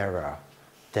squared error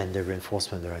than the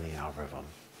reinforcement learning algorithm,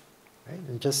 right?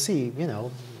 And just see, the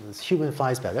human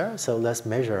flies better, so let's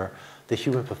measure the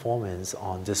human performance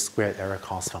on this squared error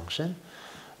cost function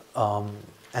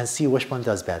and see which one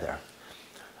does better.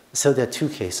 So there are two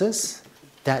cases.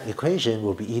 That equation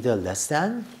will be either less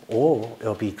than or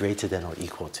it'll be greater than or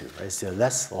equal to, right? So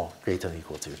less or greater than or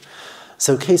equal to.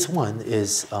 So case one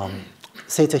is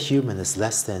theta human is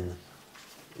less than,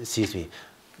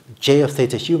 j of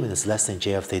theta human is less than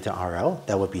j of theta RL.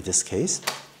 That would be this case.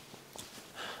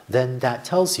 Then that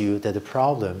tells you that the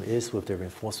problem is with the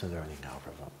reinforcement learning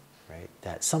algorithm, right?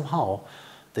 That somehow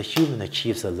the human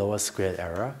achieves a lower squared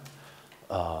error,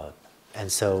 and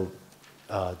so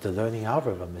the learning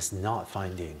algorithm is not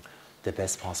finding the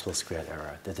best possible squared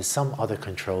error. That there's some other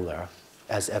controller,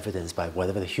 as evidenced by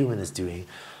whatever the human is doing,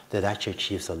 that actually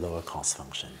achieves a lower cost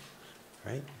function,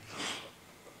 right?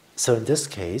 So in this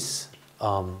case,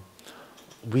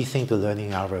 we think the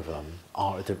learning algorithm,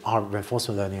 our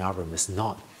reinforcement learning algorithm is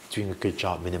not doing a good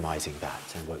job minimizing that,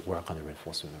 and we'll work on the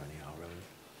reinforcement learning algorithm.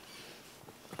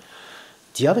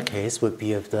 The other case would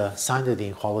be if the sign of the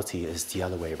inequality is the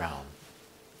other way around,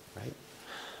 right?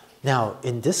 Now,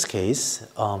 in this case,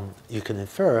 you can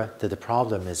infer that the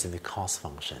problem is in the cost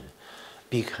function,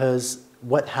 because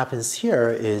what happens here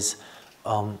is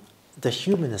the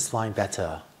human is flying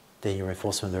better than your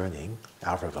reinforcement learning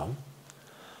algorithm,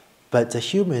 but the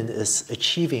human is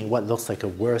achieving what looks like a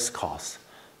worse cost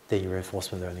than your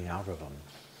reinforcement learning algorithm.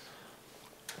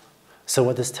 So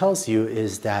what this tells you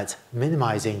is that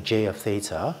minimizing j of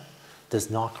theta does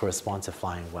not correspond to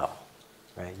flying well.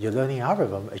 Right? Your learning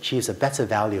algorithm achieves a better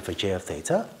value for j of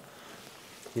theta.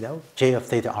 J of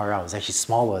theta RL is actually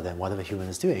smaller than whatever human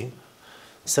is doing.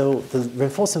 So the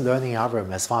reinforcement learning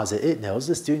algorithm, as far as it knows,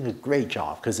 is doing a great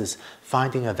job because it's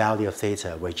finding a value of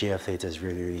theta where j of theta is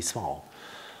really, really small.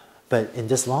 But in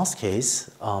this last case,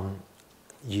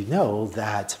 you know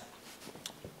that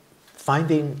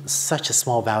finding such a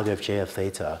small value of j of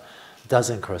theta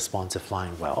doesn't correspond to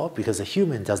flying well because a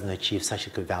human doesn't achieve such a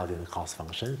good value in the cost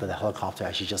function, but the helicopter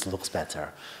actually just looks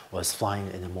better or is flying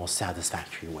in a more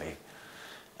satisfactory way.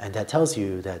 And that tells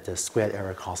you that the squared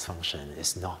error cost function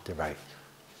is not the right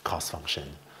cost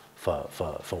function for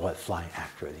what flying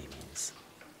accurately means,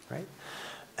 right?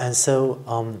 And so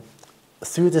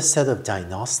through this set of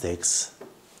diagnostics,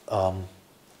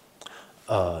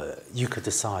 you could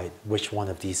decide which one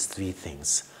of these three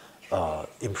things,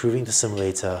 improving the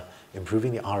simulator,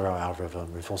 improving the RL algorithm,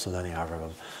 reinforcement learning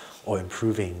algorithm, or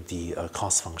improving the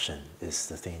cost function is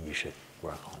the thing you should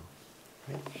work on.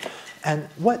 Right? And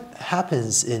what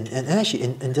happens and actually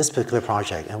in this particular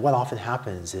project, and what often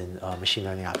happens in machine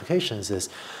learning applications is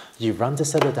you run the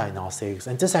set of diagnostics,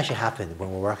 and this actually happened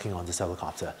when we're working on this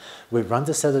helicopter. We run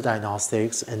the set of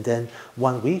diagnostics, and then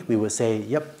 1 week we would say,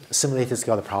 yep, simulator's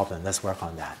got a problem, let's work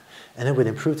on that. And then we'd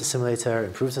improve the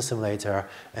simulator,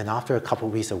 and after a couple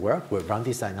of weeks of work, we'd run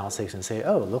these diagnostics and say,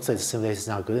 oh, it looks like the simulator is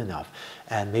not good enough,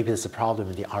 and maybe there's a problem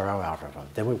in the RL algorithm.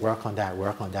 Then we work on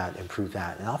that, improve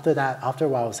that, and after a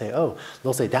while we'll say, oh,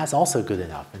 looks like that's also good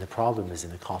enough, and the problem is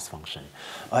in the cost function.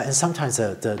 And sometimes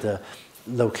the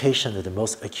location of the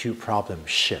most acute problem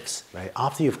shifts, right?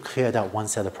 After you've cleared out one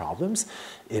set of problems,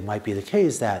 it might be the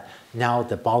case that now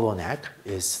the bottleneck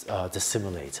is the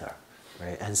simulator,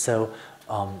 right? And so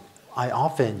I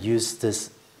often use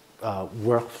this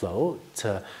workflow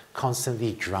to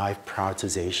constantly drive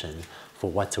prioritization for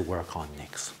what to work on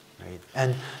next, right?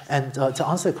 And to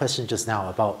answer the question just now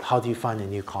about how do you find a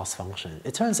new cost function,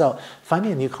 it turns out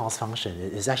finding a new cost function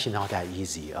is actually not that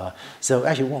easy. So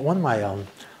actually one of my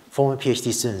former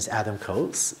PhD students, Adam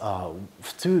Coates,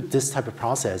 through this type of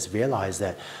process realized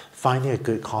that finding a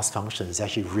good cost function is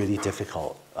actually really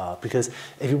difficult Because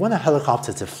if you want a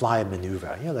helicopter to fly a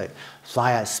maneuver, you know, like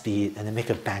fly at speed and then make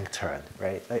a bank turn,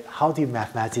 right? Like how do you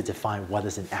mathematically define what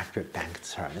is an accurate bank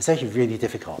turn? It's actually really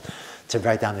difficult to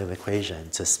write down an equation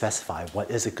to specify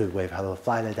what is a good way of how to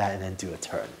fly like that and then do a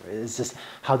turn. It's just,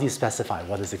 how do you specify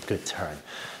what is a good turn?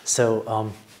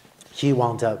 So he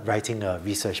wound up writing a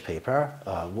research paper,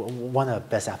 one of the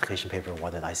best application paper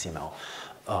awarded at ICML,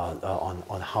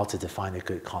 on how to define a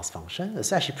good cost function.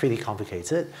 It's actually pretty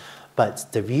complicated,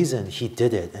 but the reason he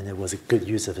did it, and it was a good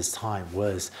use of his time,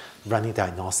 was running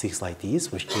diagnostics like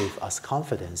these, which gave us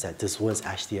confidence that this was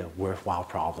actually a worthwhile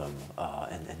problem,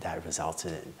 and that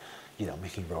resulted in, you know,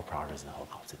 making real progress in the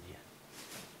helicopter in the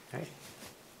end.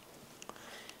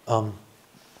 All right.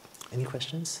 Any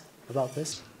questions about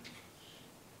this?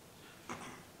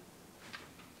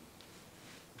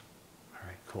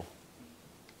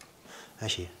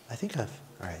 Actually, I think I've,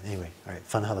 all right, anyway, all right,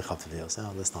 fun helicopter videos.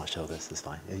 No, let's not show this, it's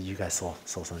fine. You guys saw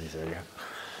some of these earlier.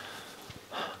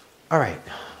 All right,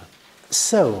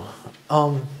 so,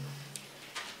 let me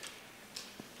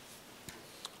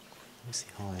see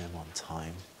how I am on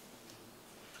time.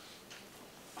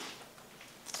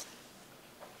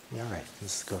 Yeah, all right,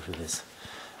 let's go through this.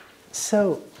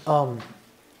 So,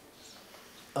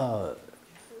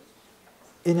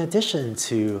 in addition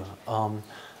to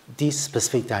these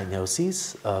specific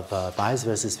diagnoses of bias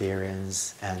versus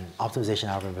variance and optimization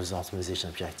algorithm versus optimization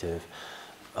objective.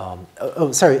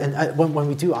 Sorry, and when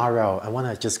we do RL, I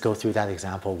want to just go through that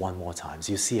example one more time.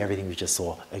 So you see everything we just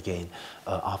saw again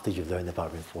after you learned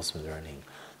about reinforcement learning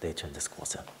later in this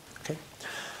quarter. Okay.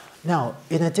 Now,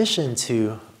 in addition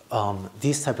to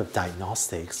these type of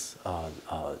diagnostics,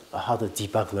 how to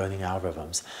debug learning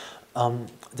algorithms,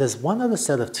 there's one other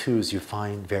set of tools you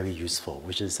find very useful,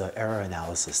 which is error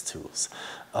analysis tools,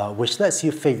 which lets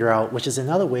you figure out, which is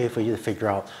another way for you to figure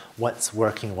out what's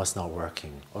working, what's not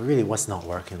working, or really what's not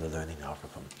working in the learning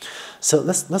algorithm. So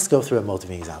let's go through a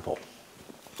motivating example.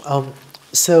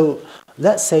 So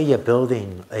let's say you're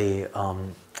building a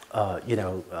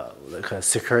like a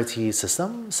security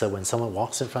system. So when someone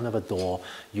walks in front of a door,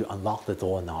 you unlock the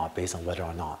door knob based on whether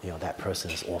or not that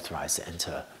person is authorized to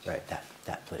enter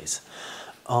that place.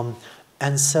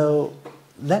 And so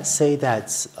let's say that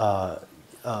so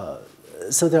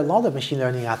there are a lot of machine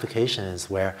learning applications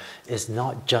where it's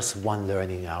not just one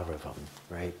learning algorithm,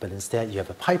 right? But instead you have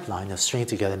a pipeline of stringing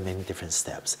together many different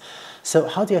steps. So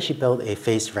how do you actually build a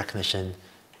face recognition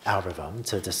algorithm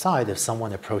to decide if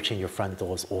someone approaching your front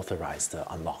door is authorized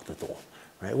to unlock the door,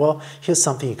 right? Well, here's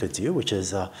something you could do, which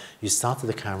is you start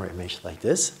with the camera image like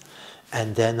this,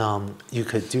 and then you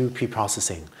could do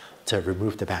pre-processing to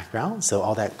remove the background. So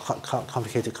all that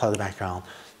complicated color background,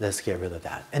 let's get rid of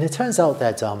that. And it turns out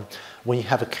that when you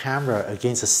have a camera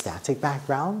against a static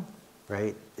background,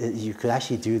 right, you could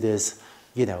actually do this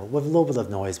with a little bit of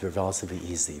noise, but relatively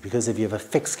easy. Because if you have a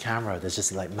fixed camera that's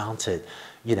just like mounted,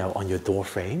 on your door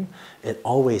frame, it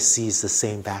always sees the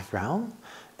same background.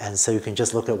 And so you can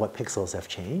just look at what pixels have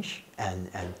changed and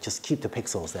just keep the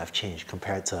pixels that have changed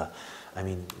compared to,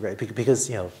 right, because,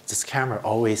 this camera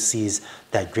always sees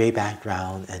that gray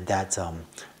background and that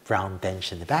brown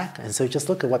bench in the back. And so just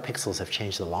look at what pixels have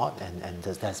changed a lot and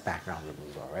that's background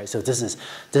removal, right? So this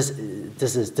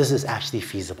is actually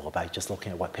feasible by just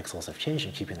looking at what pixels have changed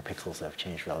and keeping the pixels that have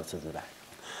changed relative to the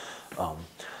background.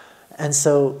 And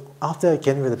so after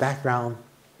getting rid of the background,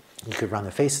 you could run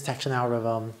a face detection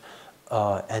algorithm.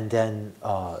 And then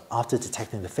after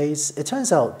detecting the face, it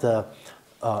turns out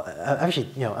I've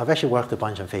actually worked a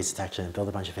bunch on face detection and built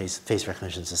a bunch of face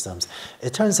recognition systems.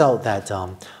 It turns out that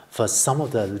for some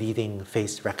of the leading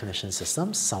face recognition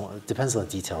systems, it depends on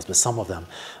the details, but some of them,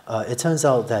 it turns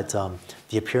out that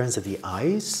the appearance of the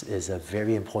eyes is a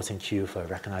very important cue for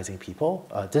recognizing people.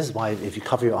 This is why if you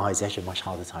cover your eyes, it's actually a much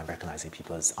harder time recognizing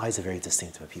people. As eyes are very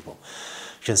distinctive of people.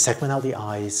 You can segment out the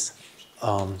eyes,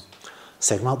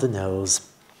 segment out the nose,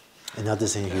 another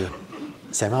thing you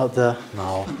segment out the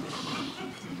mouth.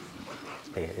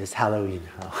 Hey, it's Halloween.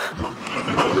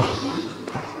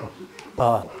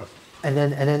 And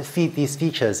then feed these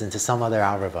features into some other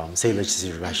algorithm, say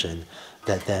logistic regression,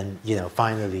 that then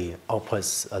finally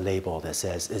outputs a label that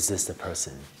says, is this the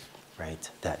person, right?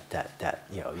 That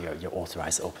you're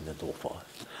authorized to open the door for.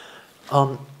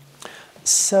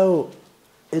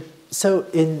 So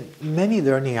in many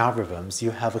learning algorithms,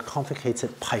 you have a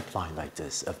complicated pipeline like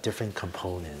this of different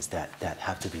components that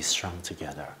have to be strung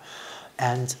together.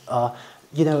 And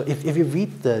if you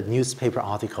read the newspaper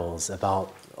articles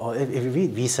about, or if you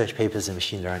read research papers in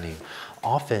machine learning,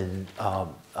 often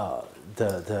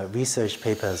the research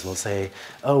papers will say,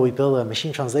 oh, we built a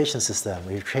machine translation system.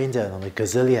 We've trained it on a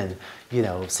gazillion,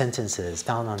 sentences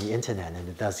found on the internet, and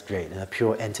it does great, and a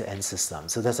pure end-to-end system.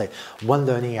 So that's like one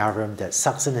learning algorithm that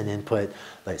sucks in an input,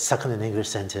 like suck in an English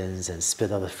sentence and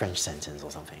spit out a French sentence or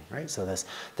something, right? So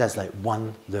that's like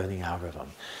one learning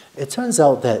algorithm. It turns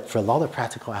out that for a lot of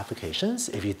practical applications,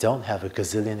 if you don't have a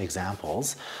gazillion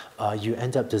examples, you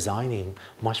end up designing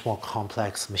much more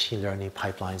complex machine learning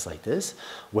pipelines like this,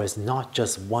 where it's not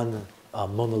just one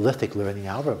monolithic learning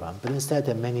algorithm, but instead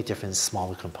there are many different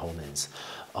smaller components.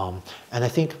 And I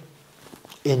think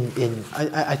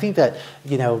I think that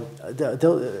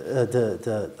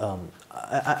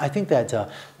I think that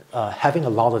having a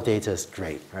lot of data is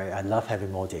great, right? I love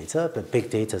having more data, but big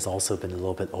data has also been a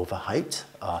little bit overhyped.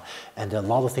 And there are a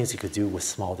lot of things you could do with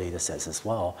small data sets as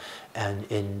well. And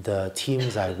in the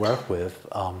teams I work with,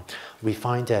 we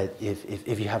find that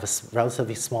if you have a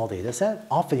relatively small data set,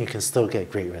 often you can still get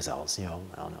great results. I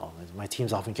don't know, my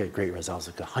teams often get great results,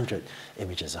 like 100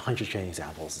 images, 100 training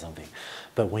examples or something.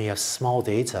 But when you have small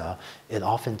data, it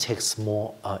often takes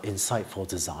more insightful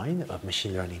design of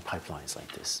machine learning pipelines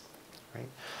like this, right?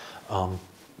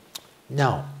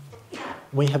 Now,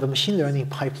 when you have a machine learning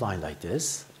pipeline like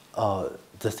this,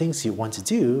 the things you want to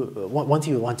do, one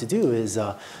thing you want to do is,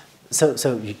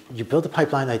 so you build a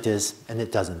pipeline like this and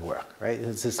it doesn't work, right?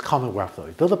 It's this common workflow.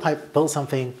 You build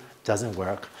something, doesn't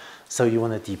work, so you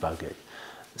want to debug it.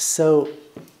 So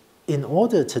in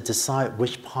order to decide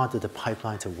which part of the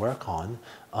pipeline to work on,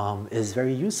 is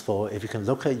very useful if you can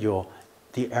look at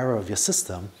the error of your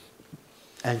system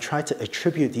and try to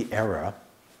attribute the error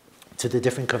to the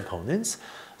different components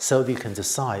so that you can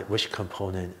decide which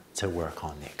component to work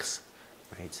on next,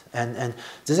 right? And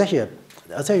there's actually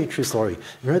I'll tell you a true story.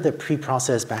 Remember the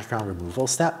pre-process background removal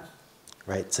step,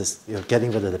 right? Just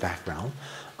getting rid of the background.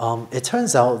 It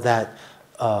turns out that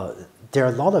there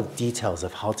are a lot of details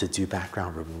of how to do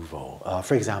background removal.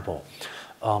 For example,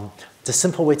 the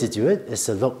simple way to do it is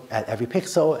to look at every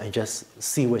pixel and just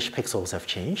see which pixels have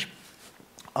changed.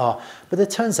 But it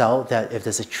turns out that if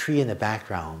there's a tree in the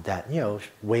background that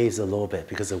waves a little bit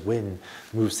because the wind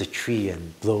moves the tree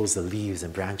and blows the leaves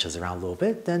and branches around a little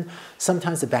bit, then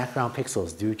sometimes the background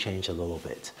pixels do change a little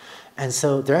bit. And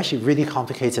so they're actually really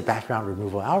complicated background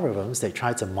removal algorithms that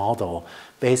try to model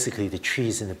basically the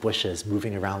trees and the bushes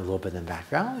moving around a little bit in the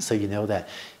background. So you know that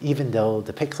even though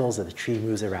the pixels that the tree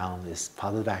moves around is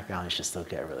part of the background, you should still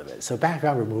get rid of it. So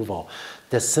background removal,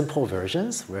 there's simple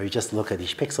versions where you just look at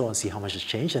each pixel and see how much has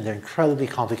changed, and they're incredibly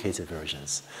complicated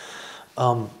versions.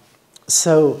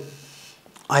 So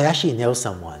I actually know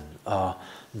someone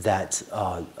that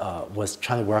was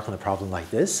trying to work on a problem like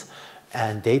this,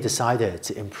 and they decided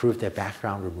to improve their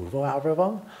background removal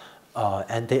algorithm.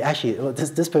 And they actually,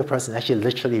 this person actually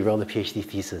literally wrote a PhD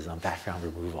thesis on background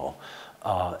removal.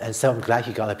 And so I'm glad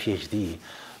he got a PhD.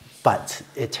 But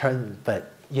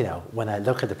when I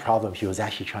look at the problem he was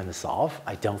actually trying to solve,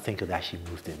 I don't think it actually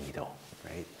moved the needle,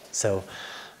 right? So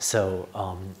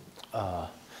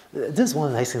this is one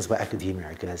of the nice things about academia,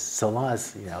 because so long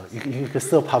as you can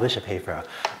still publish a paper,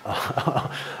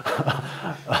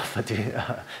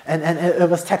 and it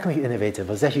was technically innovative.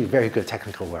 It was actually very good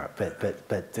technical work. But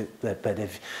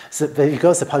if it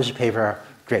goes to publish a paper,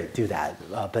 great, do that.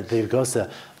 But if it goes to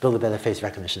build a better face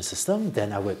recognition system,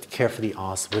 then I would carefully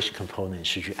ask which component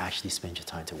should you actually spend your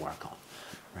time to work on,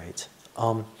 right?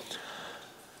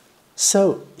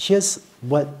 So here's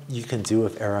what you can do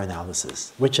with error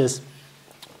analysis, which is,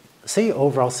 say your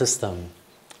overall system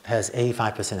has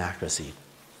 85% accuracy.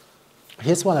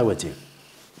 Here's what I would do.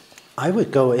 I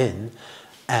would go in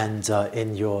and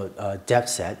in your dev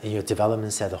set, in your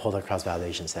development set, the holder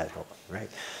cross-validation set, right?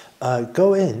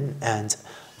 Go in and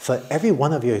for every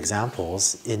one of your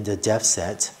examples in the dev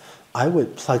set, I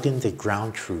would plug in the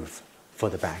ground truth for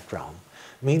the background,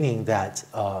 meaning that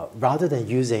rather than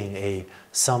using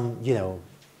some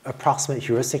approximate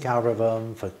heuristic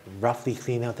algorithm for roughly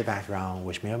cleaning out the background,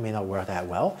 which may or may not work that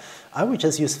well, I would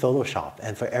just use Photoshop.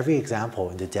 And for every example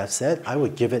in the dev set, I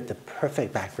would give it the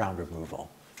perfect background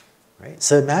removal, right?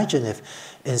 So imagine if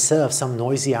instead of some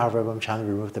noisy algorithm trying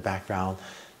to remove the background,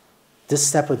 this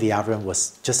step of the algorithm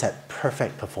was just at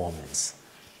perfect performance,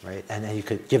 right? And then you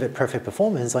could give it perfect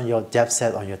performance on your dev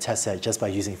set, on your test set, just by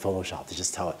using Photoshop to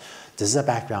just tell it, this is a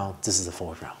background, this is a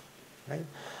foreground, right?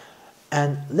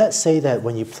 And let's say that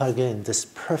when you plug in this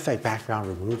perfect background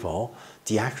removal,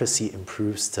 the accuracy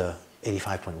improves to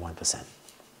 85.1%.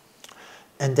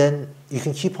 And then you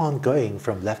can keep on going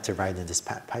from left to right in this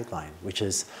pipeline, which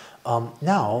is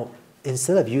now,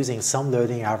 instead of using some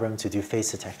learning algorithm to do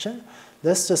face detection,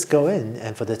 let's just go in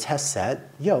and for the test set,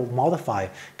 modify,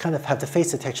 kind of have the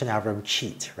face detection algorithm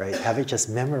cheat, right? Have it just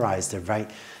memorize the right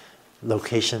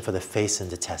location for the face in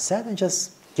the test set and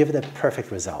just give it a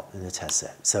perfect result in the test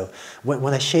set. So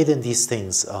when I shade in these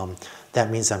things,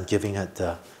 that means I'm giving it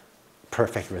the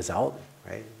perfect result,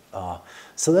 right?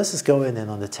 So let's just go in and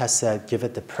on the test set, give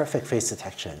it the perfect face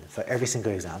detection for every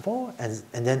single example, and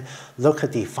then look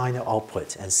at the final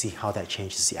output and see how that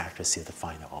changes the accuracy of the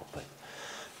final output,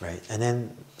 right? And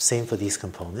then same for these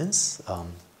components,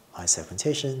 eye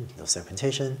segmentation, nose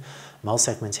segmentation, mouth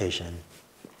segmentation,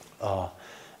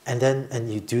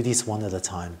 and you do these one at a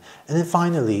time. And then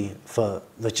finally, for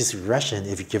logistic regression,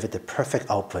 if you give it the perfect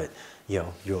output,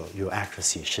 your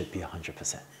accuracy should be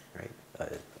 100%, right?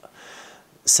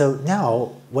 So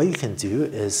now, what you can do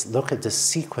is look at the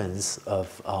sequence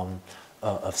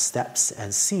of steps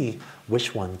and see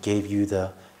which one gave you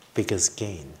the biggest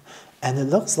gain. And it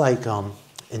looks like,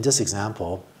 in this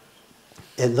example,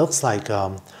 it looks like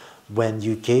when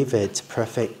you gave it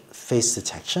perfect face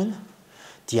detection,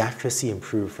 the accuracy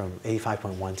improved from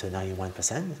 85.1 to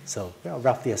 91%, so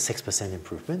roughly a 6%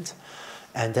 improvement.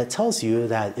 And that tells you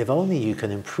that if only you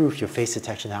can improve your face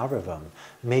detection algorithm,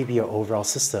 maybe your overall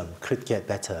system could get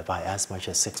better by as much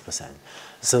as 6%.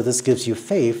 So this gives you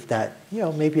faith that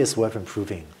maybe it's worth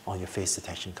improving on your face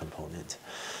detection component.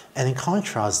 And in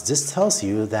contrast, this tells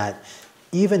you that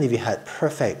even if you had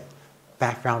perfect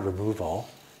background removal,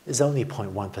 it's only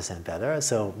 0.1% better.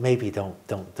 So maybe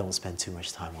don't spend too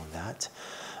much time on that.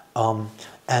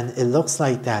 And it looks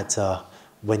like that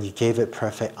when you gave it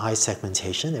perfect eye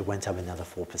segmentation, it went up another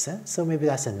 4%. So maybe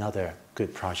that's another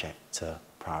good project to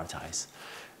prioritize,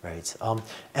 right?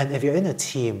 And if you're in a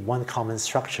team, one common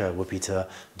structure would be to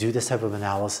do this type of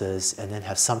analysis and then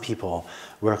have some people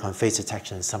work on face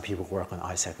detection, some people work on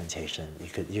eye segmentation. You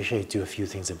could usually do a few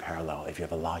things in parallel if you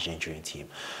have a large engineering team.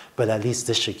 But at least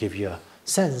this should give you a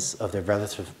sense of the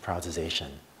relative prioritization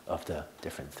of the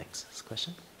different things. This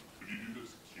question? Could you do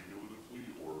this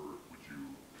cumulatively, or would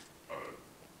you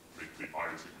make the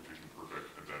eye segmentation perfect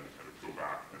and then kind of go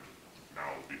back and now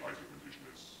the eye segmentation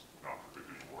is not perfect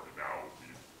anymore, and now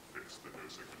we fix the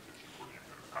nose segmentation, or do you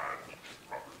kind of add each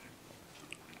property to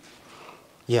the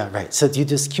previous? Yeah, right. So do you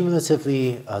just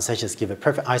cumulatively, such as give it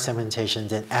perfect eye segmentation,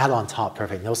 then add on top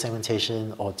perfect nose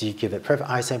segmentation, or do you give it perfect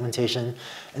eye segmentation,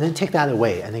 and then take that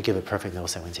away, and then give it perfect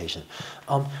nose segmentation?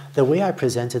 The way I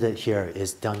presented it here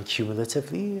is done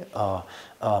cumulatively,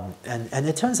 and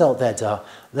it turns out that,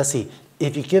 let's see,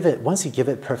 if you give it, once you give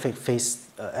it perfect face,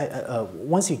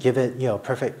 once you give it,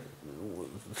 perfect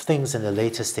things in the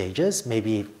later stages,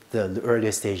 maybe the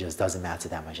earlier stages doesn't matter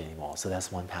that much anymore. So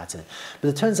that's one pattern. But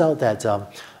it turns out that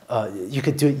you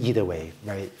could do it either way,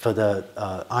 right? For the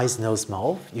eyes, nose,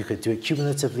 mouth, you could do it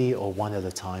cumulatively or one at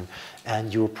a time,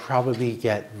 and you'll probably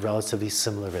get relatively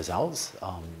similar results.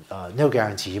 No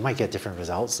guarantee. You might get different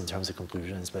results in terms of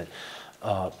conclusions, but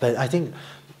I think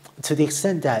to the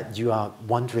extent that you are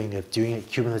wondering if doing it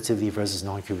cumulatively versus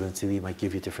non-cumulatively might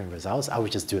give you different results, I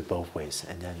would just do it both ways,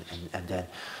 and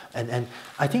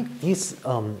I think these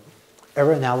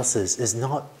error analysis is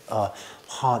not a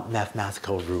hard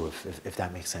mathematical rule, if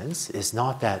that makes sense. It's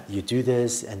not that you do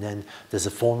this and then there's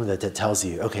a formula that tells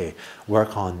you, okay,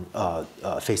 work on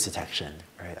face detection,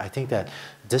 right? I think that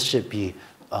this should be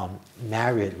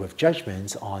married with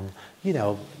judgments on,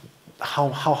 how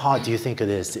hard do you think it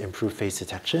is to improve face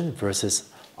detection versus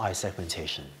eye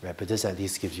segmentation, right? But this at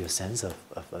least gives you a sense of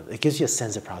it gives you a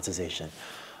sense of prioritization.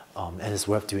 And it's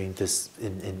worth doing this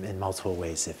in multiple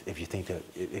ways if you think that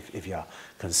if you're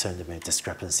concerned about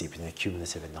discrepancy between the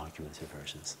cumulative and non-cumulative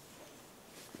versions.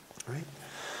 All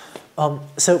right?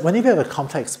 So whenever you have a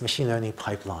complex machine learning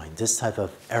pipeline, this type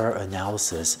of error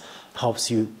analysis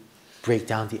helps you break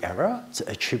down the error, to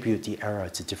attribute the error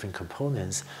to different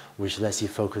components, which lets you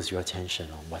focus your attention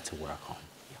on what to work on.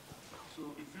 Yeah. So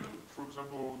if you, for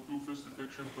example, do face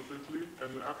detection perfectly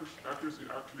and the accuracy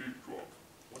actually drops,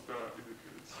 what that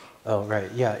indicates? Oh,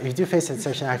 right, yeah. If you do face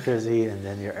detection accuracy and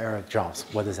then your error drops,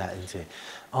 what does that indicate?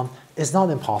 It's not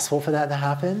impossible for that to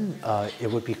happen. It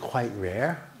would be quite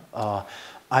rare.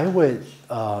 I would,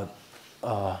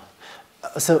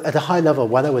 so at the high level,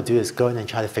 what I would do is go in and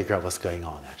try to figure out what's going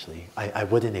on, actually. I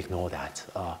wouldn't ignore that.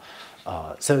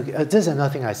 So this is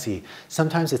another thing I see.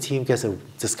 Sometimes a team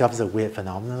discovers a weird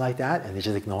phenomenon like that, and they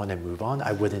just ignore it and move on.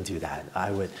 I wouldn't do that.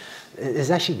 It's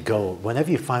actually gold.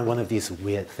 Whenever you find one of these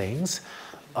weird things,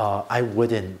 I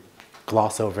wouldn't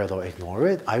gloss over it or ignore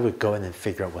it. I would go in and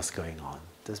figure out what's going on.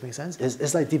 Does this make sense?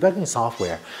 It's like debugging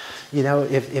software.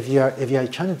 If you're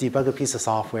trying to debug a piece of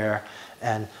software,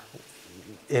 and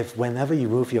if whenever you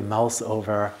move your mouse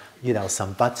over,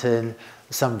 some button,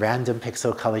 some random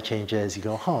pixel color changes. You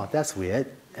go, huh, that's weird.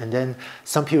 And then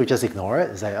some people just ignore it.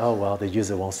 It's like, oh, well, the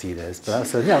user won't see this. But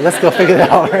so, yeah, let's go figure it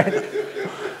out, right?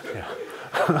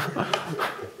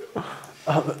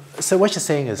 Yeah. So what you're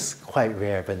saying is quite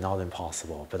rare, but not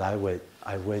impossible. But I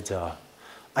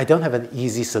don't have an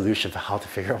easy solution for how to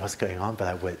figure out what's going on, but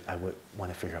I would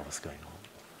want to figure out what's going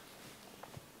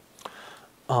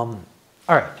on.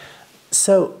 All right,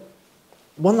 so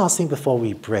one last thing before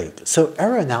we break. So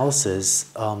error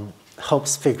analysis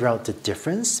helps figure out the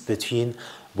difference between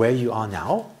where you are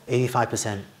now,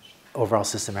 85% overall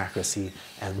system accuracy,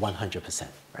 and 100%,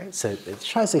 right? So it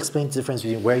tries to explain the difference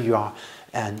between where you are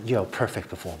and perfect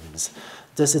performance.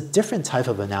 There's a different type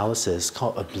of analysis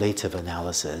called ablative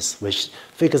analysis, which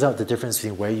figures out the difference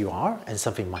between where you are and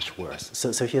something much worse.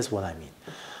 So here's what I mean.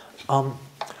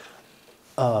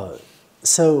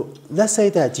 So let's say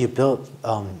that you built,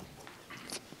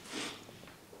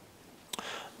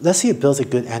 let's say you built a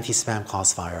good anti-spam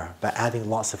classifier by adding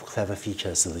lots of clever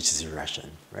features to literacy regression,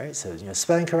 right? So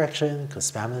spelling correction,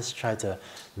 because spammers try to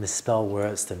misspell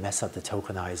words to mess up the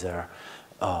tokenizer,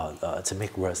 to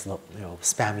make words look,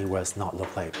 spammy words not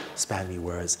look like spammy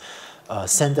words.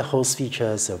 Sender host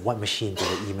features, what machine did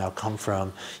the email come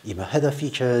from? Email header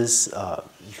features,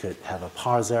 you could have a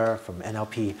parser from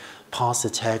NLP, parse the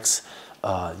text,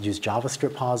 use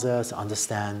JavaScript parsers to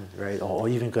understand, right? Or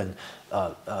even can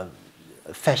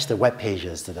fetch the web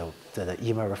pages that the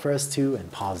email refers to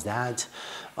and parse that.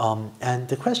 And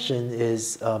the question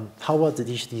is, how well did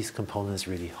each of these components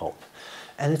really help?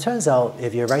 And it turns out,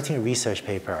 if you're writing a research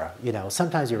paper,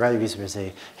 sometimes you write a research paper and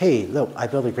say, hey, look, I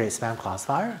built a great spam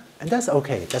classifier, and that's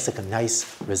okay. That's like a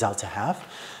nice result to have.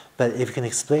 But if you can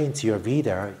explain to your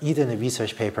reader, either in a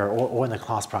research paper or in a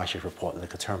class project report,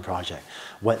 like a term project,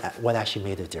 what actually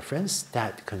made a difference,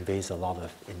 that conveys a lot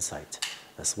of insight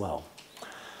as well.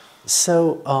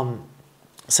 So,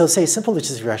 so say simple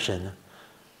literacy regression,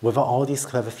 without all these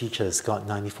clever features, got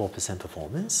 94%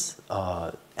 performance.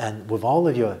 And with all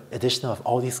of your addition of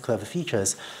all these clever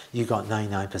features, you got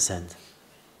 99%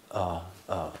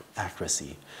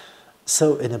 accuracy.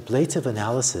 So in ablative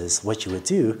analysis, what you would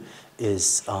do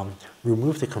is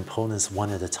remove the components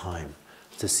one at a time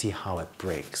to see how it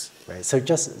breaks, right? So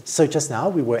just now,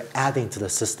 we were adding to the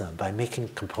system by making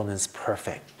components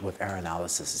perfect with error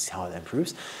analysis to see how it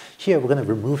improves. Here, we're going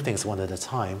to remove things one at a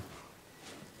time.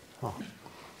 Oh,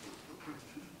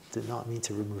 did not mean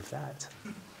to remove that.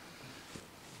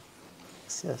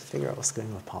 Let's figure out what's going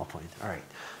on with PowerPoint. All right,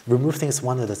 remove things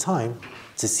one at a time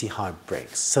to see how it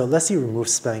breaks. So let's see, remove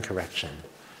spelling correction.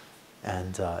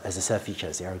 And as a set of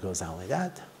features, the error goes down like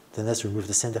that. Then let's remove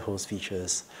the sender host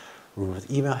features, remove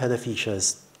the email header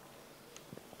features,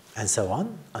 and so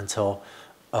on, until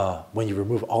when you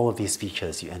remove all of these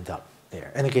features, you end up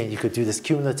there. And again, you could do this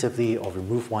cumulatively, or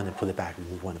remove one and put it back,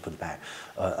 remove one and put it back.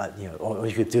 Or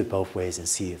you could do it both ways and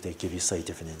see if they give you slightly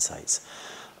different insights.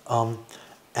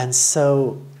 And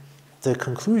so the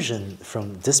conclusion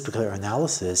from this particular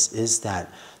analysis is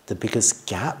that the biggest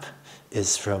gap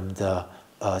is from the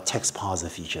text parser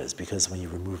features, because when you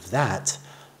remove that,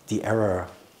 the error,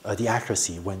 the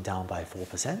accuracy went down by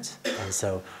 4%. And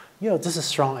so, this is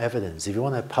strong evidence. If you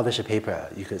want to publish a paper,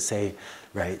 you could say,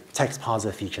 right, text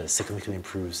parser features significantly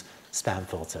improves spam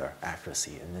filter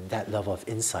accuracy, and then that level of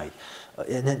insight.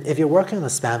 And then if you're working on a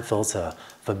spam filter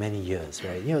for many years,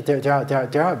 right,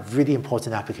 there are really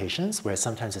important applications where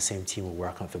sometimes the same team will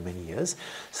work on for many years.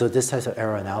 So this type of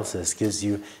error analysis gives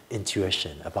you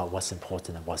intuition about what's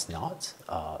important and what's not,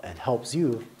 and helps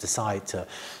you decide to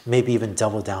maybe even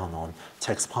double down on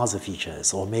text parser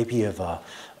features, or maybe if the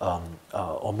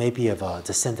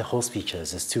sender host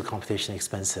features is too computationally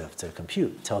expensive to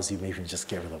compute, tells you maybe you can just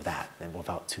get rid of that and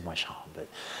without too much harm.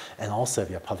 And also, if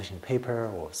you're publishing a paper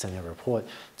or sending a report,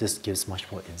 this gives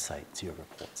much more insight to your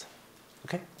report.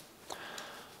 Okay?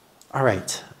 All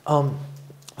right.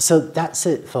 So that's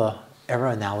it for error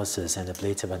analysis and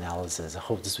ablative analysis. I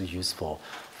hope this was useful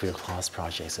for your class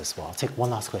projects as well. I'll take one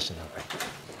last question. Right?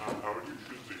 How would you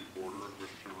choose the order in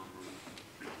which to remove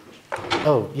features?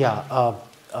 Oh, yeah.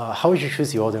 How would you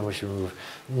choose the order in which to remove?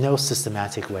 No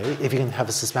systematic way. If you can have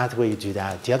a systematic way, you do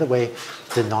that. The other way,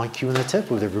 the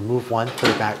non-cumulative, where you remove one, put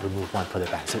it back, remove one, put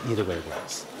it back. So either way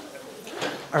works.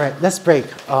 All right, let's break.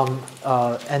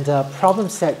 And problem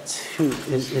set 2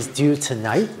 is due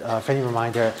tonight. Friendly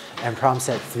reminder, and problem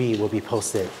set 3 will be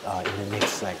posted in the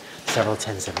next several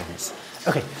tens of minutes.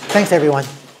 Okay, thanks everyone.